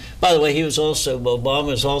sold it. By the way,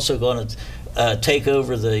 Obama is also going to take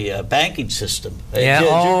over the banking system. Yeah. Do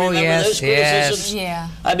you remember those criticisms? Yeah.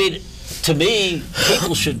 I mean, to me,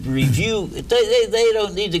 people should review. They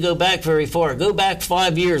don't need to go back very far. Go back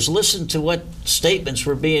 5 years, listen to what statements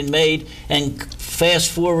were being made, and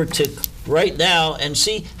fast forward to right now and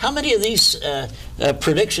see how many of these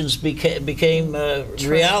predictions became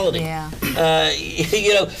reality. Yeah.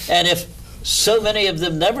 And if so many of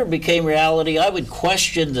them never became reality, I would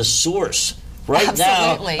question the source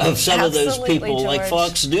now of some of those people, George. like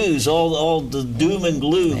Fox News, all the doom and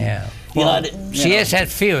gloom. Yeah. Well, see, it's that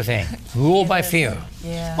fear thing. Rule by fear.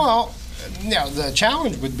 Yeah. Well, the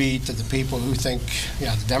challenge would be to the people who think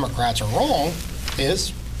the Democrats are wrong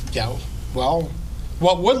is, well,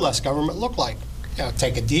 what would less government look like?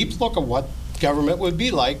 Take a deep look at what government would be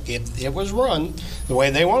like if it was run the way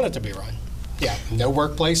they want it to be run. Yeah, no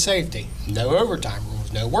workplace safety, no overtime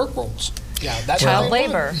rules, no work rules. Yeah, that's child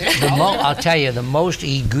labor. I'll tell you, the most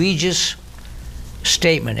egregious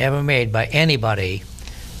statement ever made by anybody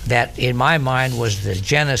that, in my mind, was the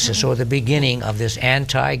genesis or the beginning of this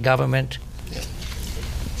anti-government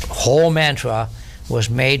whole mantra was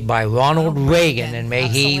made by Ronald Reagan, and may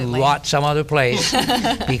he rot some other place,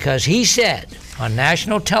 because he said on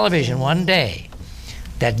national television one day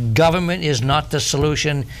that government is not the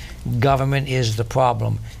solution, government is the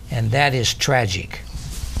problem, and that is tragic.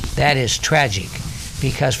 That is tragic,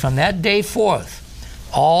 because from that day forth,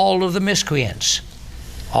 all of the miscreants,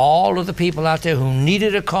 all of the people out there who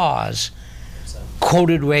needed a cause,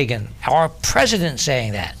 quoted Reagan, our president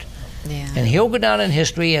saying that. Yeah. And he'll go down in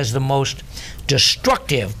history as the most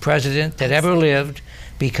destructive president that ever lived,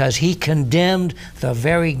 because he condemned the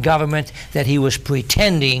very government that he was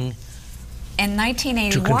pretending in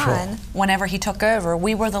 1981, whenever he took over,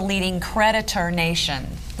 we were the leading creditor nation.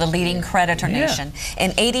 The leading creditor nation.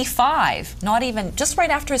 In 85, not even, just right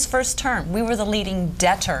after his first term, we were the leading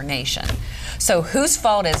debtor nation. So whose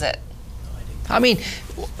fault is it? I mean,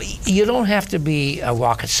 you don't have to be a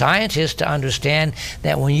rocket scientist to understand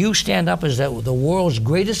that when you stand up as the world's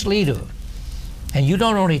greatest leader, and you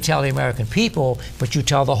don't only tell the American people, but you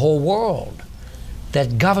tell the whole world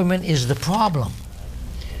that government is the problem.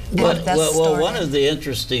 Well, one of the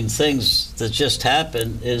interesting things that just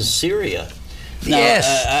happened is Syria. Now,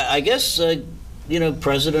 I guess,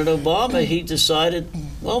 President Obama, he decided,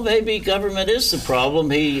 well, maybe government is the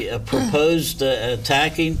problem. He proposed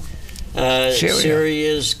attacking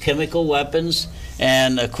Syria's chemical weapons.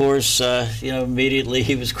 And, of course, immediately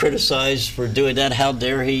he was criticized for doing that. How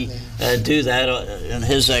dare he do that? And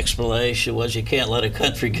his explanation was, you can't let a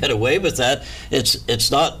country get away with that.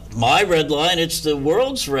 It's not my red line, it's the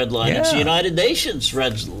world's red line. It's the United Nations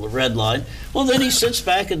red line. Well, then he sits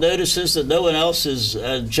back and notices that no one else is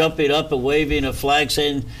jumping up and waving a flag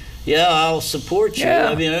saying, yeah, I'll support you.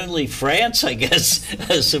 I mean, only France, I guess,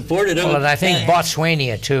 supported him. Well, and I think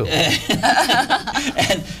Botswana, too.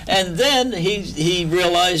 and then he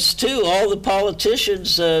realized, too, all the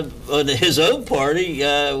politicians on his own party,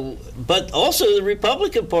 but also the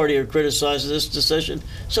Republican Party, are criticizing this decision.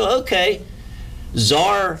 So, okay,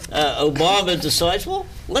 Czar Obama decides, well,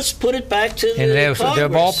 let's put it back to the Congress. Their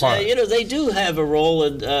ballpark. They do have a role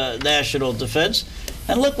in national defense.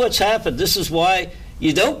 And look what's happened. This is why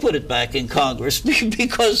you don't put it back in Congress,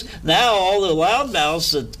 because now all the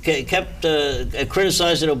loudmouths that kept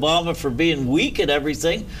criticizing Obama for being weak and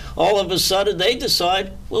everything, all of a sudden they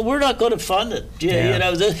decide, well, we're not going to fund it. You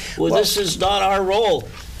know, this is not our role.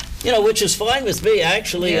 You know, which is fine with me.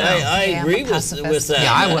 Actually, I agree with that.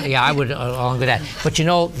 I would along with that. But you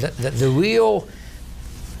know, the real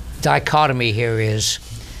dichotomy here is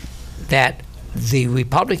that the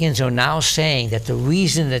Republicans are now saying that the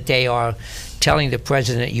reason that they are telling the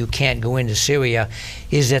president you can't go into Syria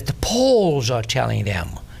is that the polls are telling them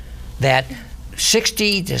that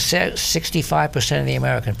 60 to 65% of the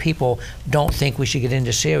American people don't think we should get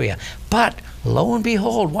into Syria. But lo and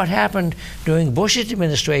behold, what happened during Bush's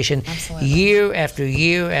administration, year after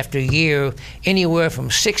year after year, anywhere from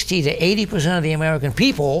 60 to 80% of the American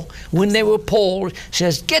people, when they were polled,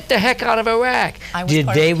 says, get the heck out of Iraq. Did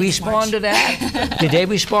they respond to that? Did they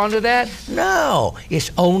respond to that? No. It's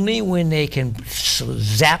only when they can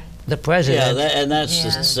zap the president. Yeah, and that's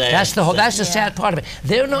the sad. That's the sad part of it.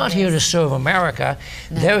 They're not here to serve America.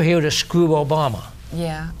 No. They're here to screw Obama.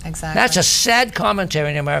 Yeah, exactly. That's a sad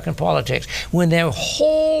commentary in American politics when their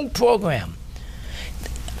whole program,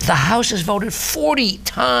 the House has voted 40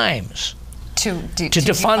 times to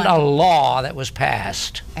defund a law that was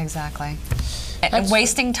passed. Exactly. And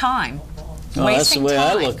wasting time. No, that's the way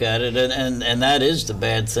I look at it, and that is the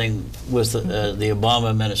bad thing with the Obama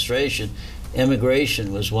administration.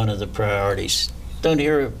 Immigration was one of the priorities. Don't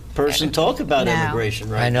hear a person talk about immigration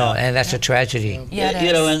right now. I know, and that's a tragedy. Yeah,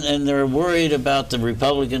 you know, and they're worried about, the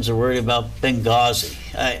Republicans are worried about Benghazi.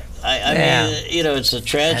 I mean, you know, it's a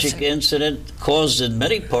tragic incident caused in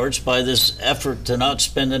many parts by this effort to not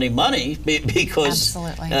spend any money, because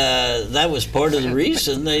that was part of the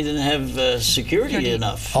reason they didn't have security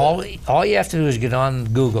enough. All you have to do is get on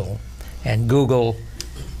Google and Google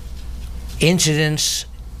incidents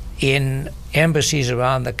in embassies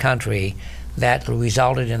around the country that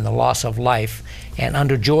resulted in the loss of life. And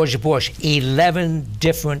under George Bush, 11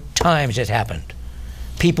 different times it happened.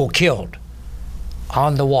 People killed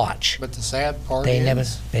on the watch. But the sad part they never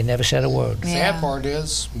said a word. The sad part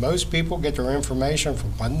is most people get their information from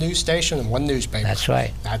one news station and one newspaper. That's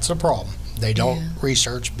right. That's a problem. They don't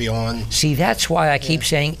research beyond. See, that's why I keep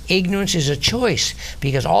saying ignorance is a choice,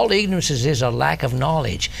 because all ignorance is a lack of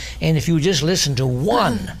knowledge. And if you just listen to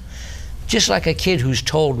one, just like a kid who's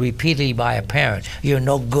told repeatedly by a parent, you're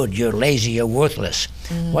no good, you're lazy, you're worthless.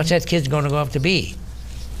 What's that kid going to grow up to be?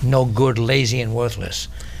 No good, lazy, and worthless.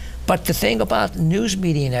 But the thing about news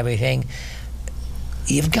media and everything,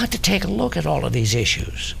 you've got to take a look at all of these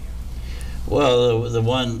issues. Well, the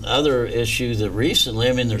one other issue that recently,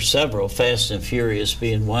 I mean, there's several, Fast and Furious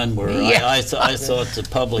being one, where I thought the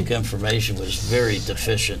public information was very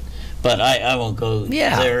deficient. But I won't go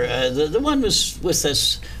there. The one was with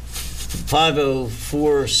this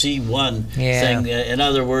 504c1 thing. In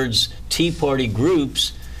other words, Tea Party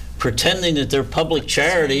groups pretending that they're public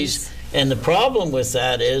charities. And the problem with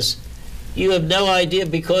that is you have no idea,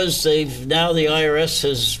 because now the IRS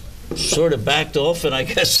has sort of backed off and I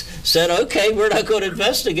guess said, okay, we're not going to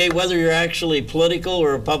investigate whether you're actually political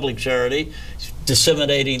or a public charity,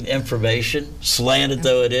 disseminating information, slanted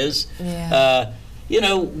though it is. You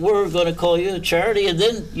know, we're going to call you a charity, and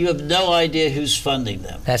then you have no idea who's funding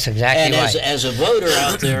them. That's exactly right. And as a voter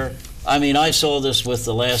out there, I mean, I saw this with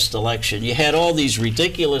the last election. You had all these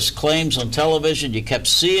ridiculous claims on television. You kept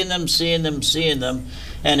seeing them.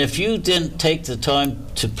 And if you didn't take the time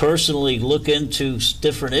to personally look into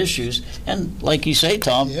different issues, and like you say,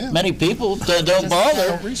 Tom, many people don't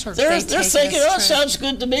bother. They're thinking, oh, it sounds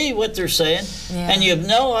good to me, what they're saying. And you have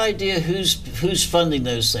no idea who's funding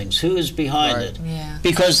those things, who is behind it.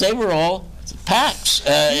 Because they were all PACs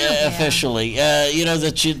officially, you know,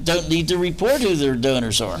 that you don't need to report who their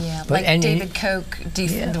donors are. Like David Koch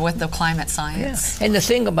with the climate science. And the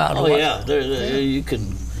thing about you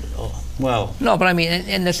can. Well, no, but I mean,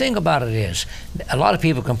 and the thing about it is, a lot of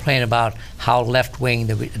people complain about how left-wing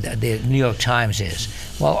the New York Times is.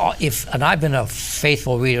 Well, and I've been a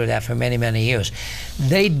faithful reader of that for many, many years,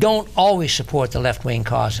 they don't always support the left-wing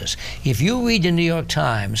causes. If you read the New York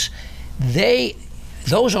Times,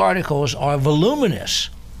 those articles are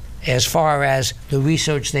voluminous as far as the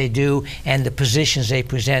research they do and the positions they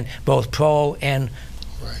present, both pro and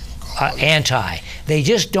anti. They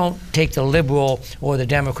just don't take the liberal or the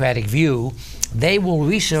Democratic view. They will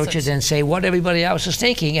research it and say what everybody else is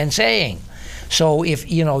thinking and saying. So if,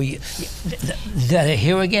 you know,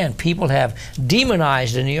 here again, people have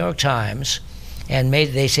demonized the New York Times and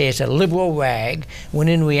they say it's a liberal rag, when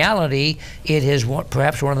in reality it is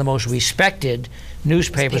perhaps one of the most respected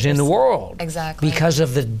newspapers in the world. Exactly. Because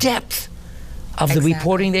of the depth of the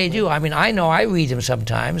reporting they do. I mean, I know I read them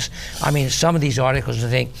sometimes. I mean, some of these articles,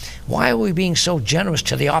 and think, why are we being so generous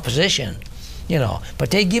to the opposition? You know,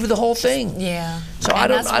 but they give the whole thing. Yeah. So I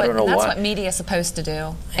don't know that's what media is supposed to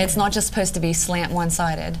do. It's not just supposed to be slant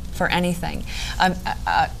one-sided for anything.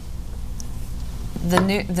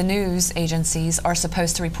 The news agencies are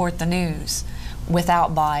supposed to report the news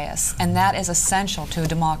without bias, and that is essential to a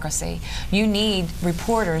democracy. You need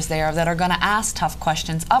reporters there that are going to ask tough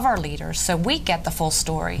questions of our leaders so we get the full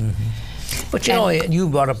story. But you know, you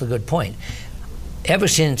brought up a good point. Ever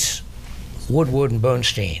since Woodward and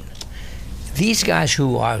Bernstein, these guys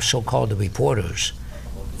who are so-called the reporters,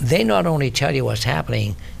 they not only tell you what's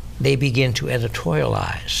happening, they begin to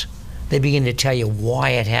editorialize. They begin to tell you why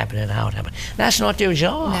it happened and how it happened. That's not their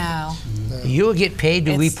job. No. You get paid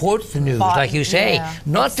to report the news, like you say,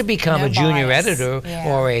 not to become a junior editor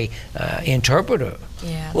or a interpreter.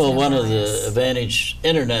 Yeah, well, one of the advantage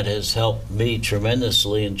internet has helped me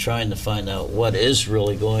tremendously in trying to find out what is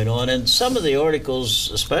really going on. And some of the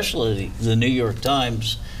articles, especially the New York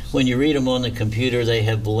Times, when you read them on the computer, they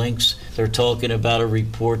have links. They're talking about a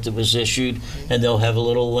report that was issued, and they'll have a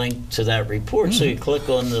little link to that report. So you click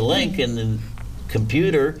on the link in the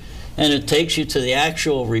computer, and it takes you to the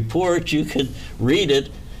actual report. You can read it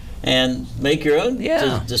and make your own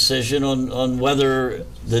decision on whether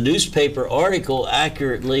the newspaper article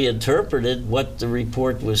accurately interpreted what the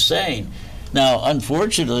report was saying. Now,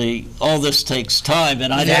 unfortunately, all this takes time,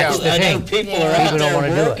 and I know people are out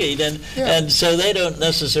there working, and so they don't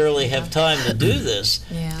necessarily have time to do this.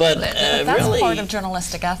 But that's really, part of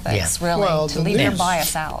journalistic ethics, really, to leave your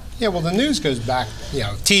bias out. Yeah, well, the news goes back,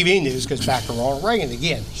 TV news goes back to Ronald Reagan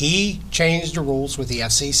again. He changed the rules with the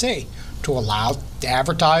FCC to allow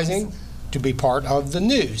advertising to be part of the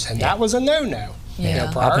news, and that was a no-no.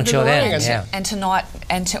 Up until then,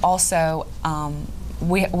 and to also.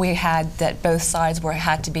 We had that both sides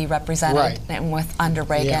had to be represented, and under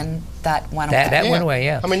Reagan that went away. That went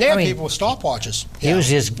away, I mean, they had people with stopwatches. He was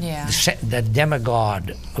the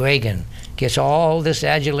demagogue. Reagan gets all this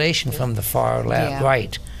adulation from the far left,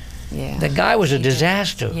 right. Yeah. The guy was a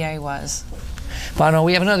disaster. Yeah, he was. But no,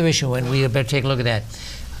 we have another issue, and we better take a look at that.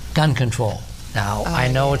 Gun control. Now, I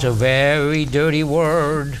know it's a very dirty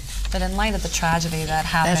word. But in light of the tragedy that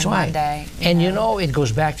happened one day. And you know, it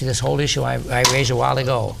goes back to this whole issue I raised a while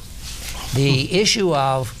ago. The issue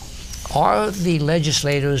of, are the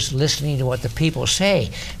legislators listening to what the people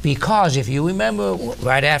say? Because if you remember,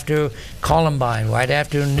 right after Columbine, right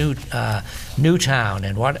after Newtown,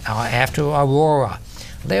 and after Aurora,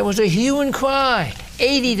 there was a hue and cry.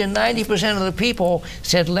 80 to 90% of the people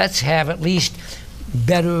said, let's have at least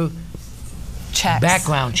better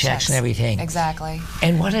background checks and everything. Exactly.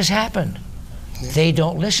 And what has happened? They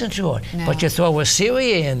don't listen to it. No. But you throw a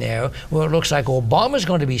Syria in there where it looks like Obama's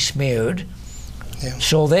going to be smeared.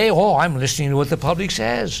 So I'm listening to what the public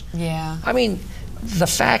says. Yeah. I mean, the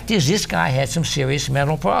fact is this guy had some serious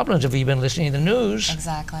mental problems if you've been listening to the news.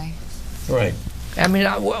 Exactly. Right. I mean,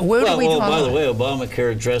 where do we draw? By the way,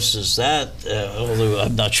 Obamacare addresses that, although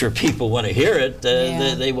I'm not sure people want to hear it.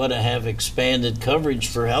 They want to have expanded coverage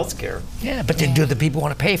for health care. Yeah, but do the people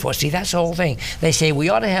want to pay for it? See, that's the whole thing. They say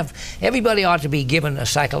everybody ought to be given a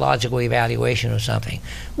psychological evaluation or something.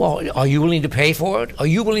 Well, are you willing to pay for it? Are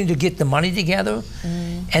you willing to get the money together?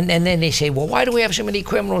 And then they say, well, why do we have so many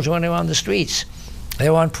criminals running around the streets?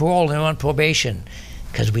 They're on parole, they're on probation.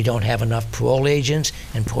 Because we don't have enough parole agents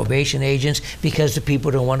and probation agents because the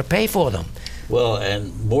people don't want to pay for them. Well,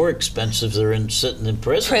 and more expensive, they're sitting in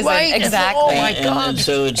prison. Right, exactly. Oh my God. And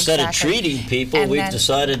so instead of treating people, we've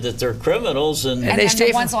decided that they're criminals. And then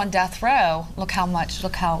the ones on death row, look how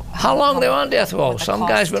long they're on death row. Some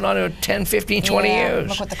guys been on there 10, 15, 20 years.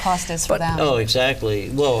 Look what the cost is for them. Oh, exactly.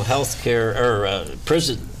 Well, health care, or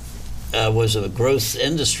prison was a growth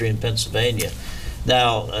industry in Pennsylvania.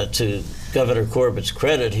 Now, to Governor Corbett's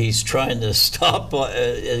credit, he's trying to stop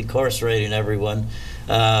incarcerating everyone,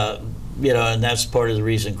 and that's part of the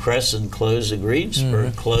reason Crescent closed and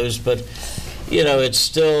Greensburg closed. But, it's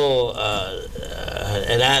still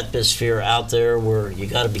an atmosphere out there where you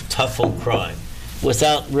got to be tough on crime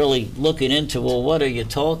without really looking into, well, what are you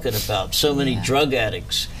talking about? So many drug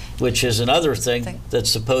addicts, which is another thing that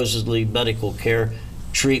supposedly medical care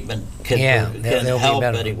treatment can help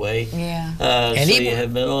anyway. Yeah. And so you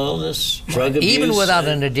have mental illness, drug abuse. Even without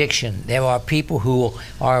an addiction, there are people who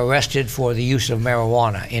are arrested for the use of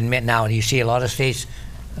marijuana. Now, you see a lot of states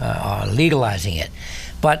are legalizing it.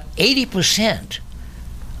 But 80%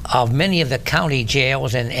 of many of the county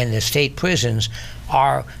jails and the state prisons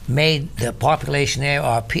are the population there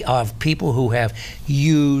are of people who have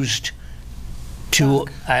used to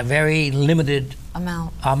a very limited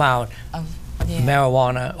amount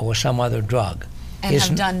marijuana or some other drug. And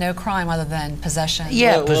have done no crime other than possession.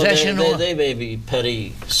 Yeah, well, possession. They may be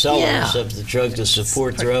petty sellers of the drug to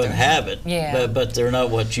support their own habit, but they're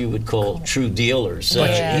not what you would call true dealers.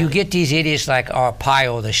 But you get these idiots like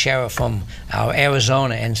Arpaio, the sheriff from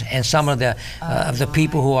Arizona, and some of the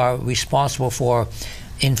people who are responsible for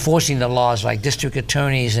enforcing the laws, like district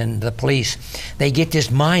attorneys and the police. They get this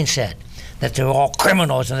mindset that they're all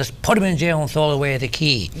criminals and let's put them in jail and throw away the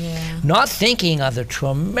key. Not thinking of the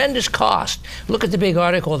tremendous cost. Look at the big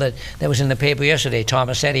article that was in the paper yesterday.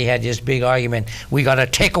 Tomasetti had this big argument. We got to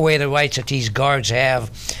take away the rights that these guards have,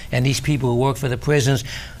 and these people who work for the prisons,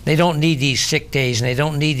 they don't need these sick days and they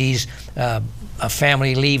don't need these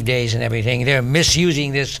family leave days and everything. They're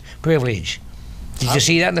misusing this privilege. Did you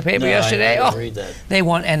see that in the paper yesterday? I didn't read that. They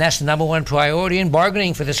want, and that's the #1 priority in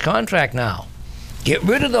bargaining for this contract now. Get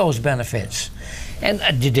rid of those benefits. And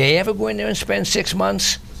did they ever go in there and spend 6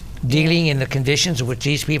 months dealing in the conditions which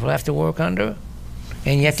these people have to work under?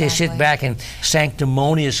 And yet they sit back and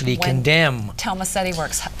sanctimoniously condemn. Tomasetti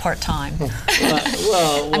works part-time. And with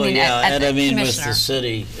the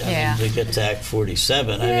city, to get to Act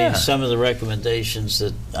 47, I mean, some of the recommendations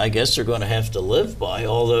that I guess they're going to have to live by,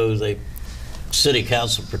 although City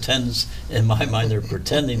Council pretends, in my mind, they're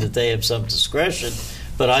pretending that they have some discretion.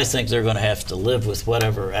 But I think they're going to have to live with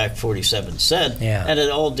whatever Act 47 said. And it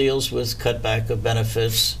all deals with cutback of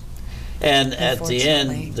benefits. And at the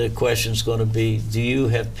end, the question is going to be, do you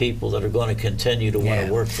have people that are going to continue to want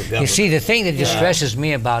to work for government? You see, the thing that distresses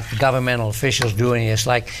me about governmental officials doing this,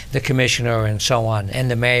 like the commissioner and so on,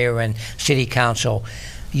 and the mayor and city council,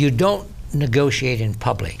 you don't negotiate in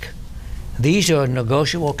public. These are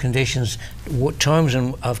negotiable conditions, terms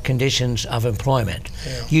of conditions of employment.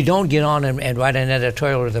 You don't get on and write an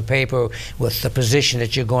editorial to the paper with the position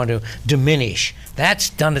that you're going to diminish. That's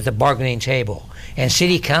done at the bargaining table. And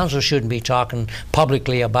city council shouldn't be talking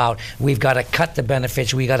publicly about, we've got to cut the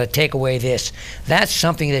benefits, we've got to take away this. That's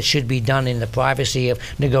something that should be done in the privacy of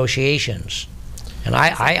negotiations. And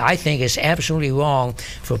I think it's absolutely wrong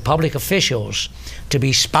for public officials to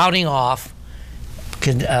be spouting off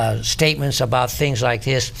statements about things like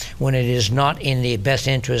this when it is not in the best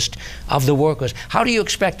interest of the workers. How do you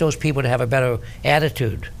expect those people to have a better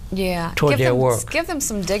attitude toward their work? Give them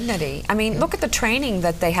some dignity. I mean, look at the training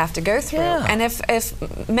that they have to go through. And if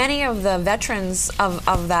many of the veterans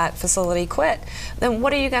of that facility quit, then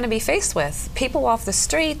what are you going to be faced with? People off the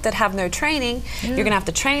street that have no training. You're going to have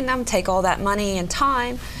to train them, take all that money and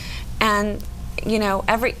time, and you know,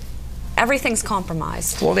 everything's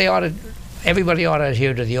compromised. Well, everybody ought to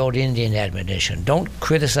adhere to the old Indian admonition. Don't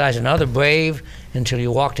criticize another brave until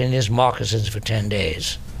you walked in his moccasins for 10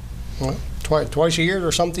 days. Well, twice a year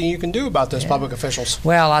there's something you can do about those public officials.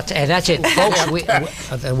 Well, and that's it. Folks, we're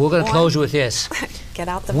going to close with this. Get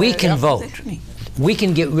out the We can vote. We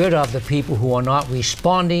can get rid of the people who are not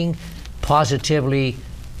responding positively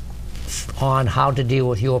on how to deal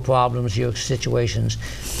with your problems, your situations.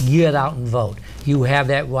 Get out and vote. You have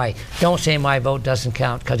that right. Don't say my vote doesn't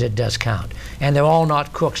count, because it does count. And they're all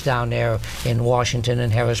not crooks down there in Washington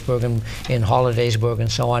and Harrisburg and in Hollidaysburg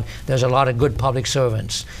and so on. There's a lot of good public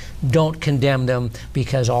servants. Don't condemn them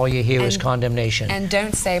because all you hear is condemnation. And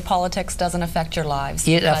don't say politics doesn't affect your lives.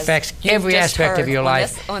 It affects every aspect of your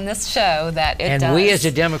life. On this show that it does. And we as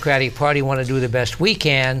the Democratic Party want to do the best we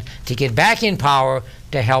can to get back in power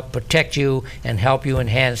to help protect you and help you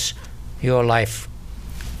enhance your life.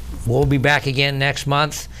 We'll be back again next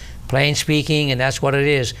month, plain speaking, and that's what it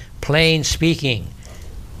is, plain speaking.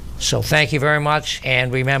 So thank you very much,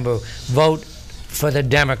 and remember, vote for the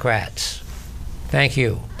Democrats. Thank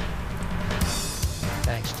you.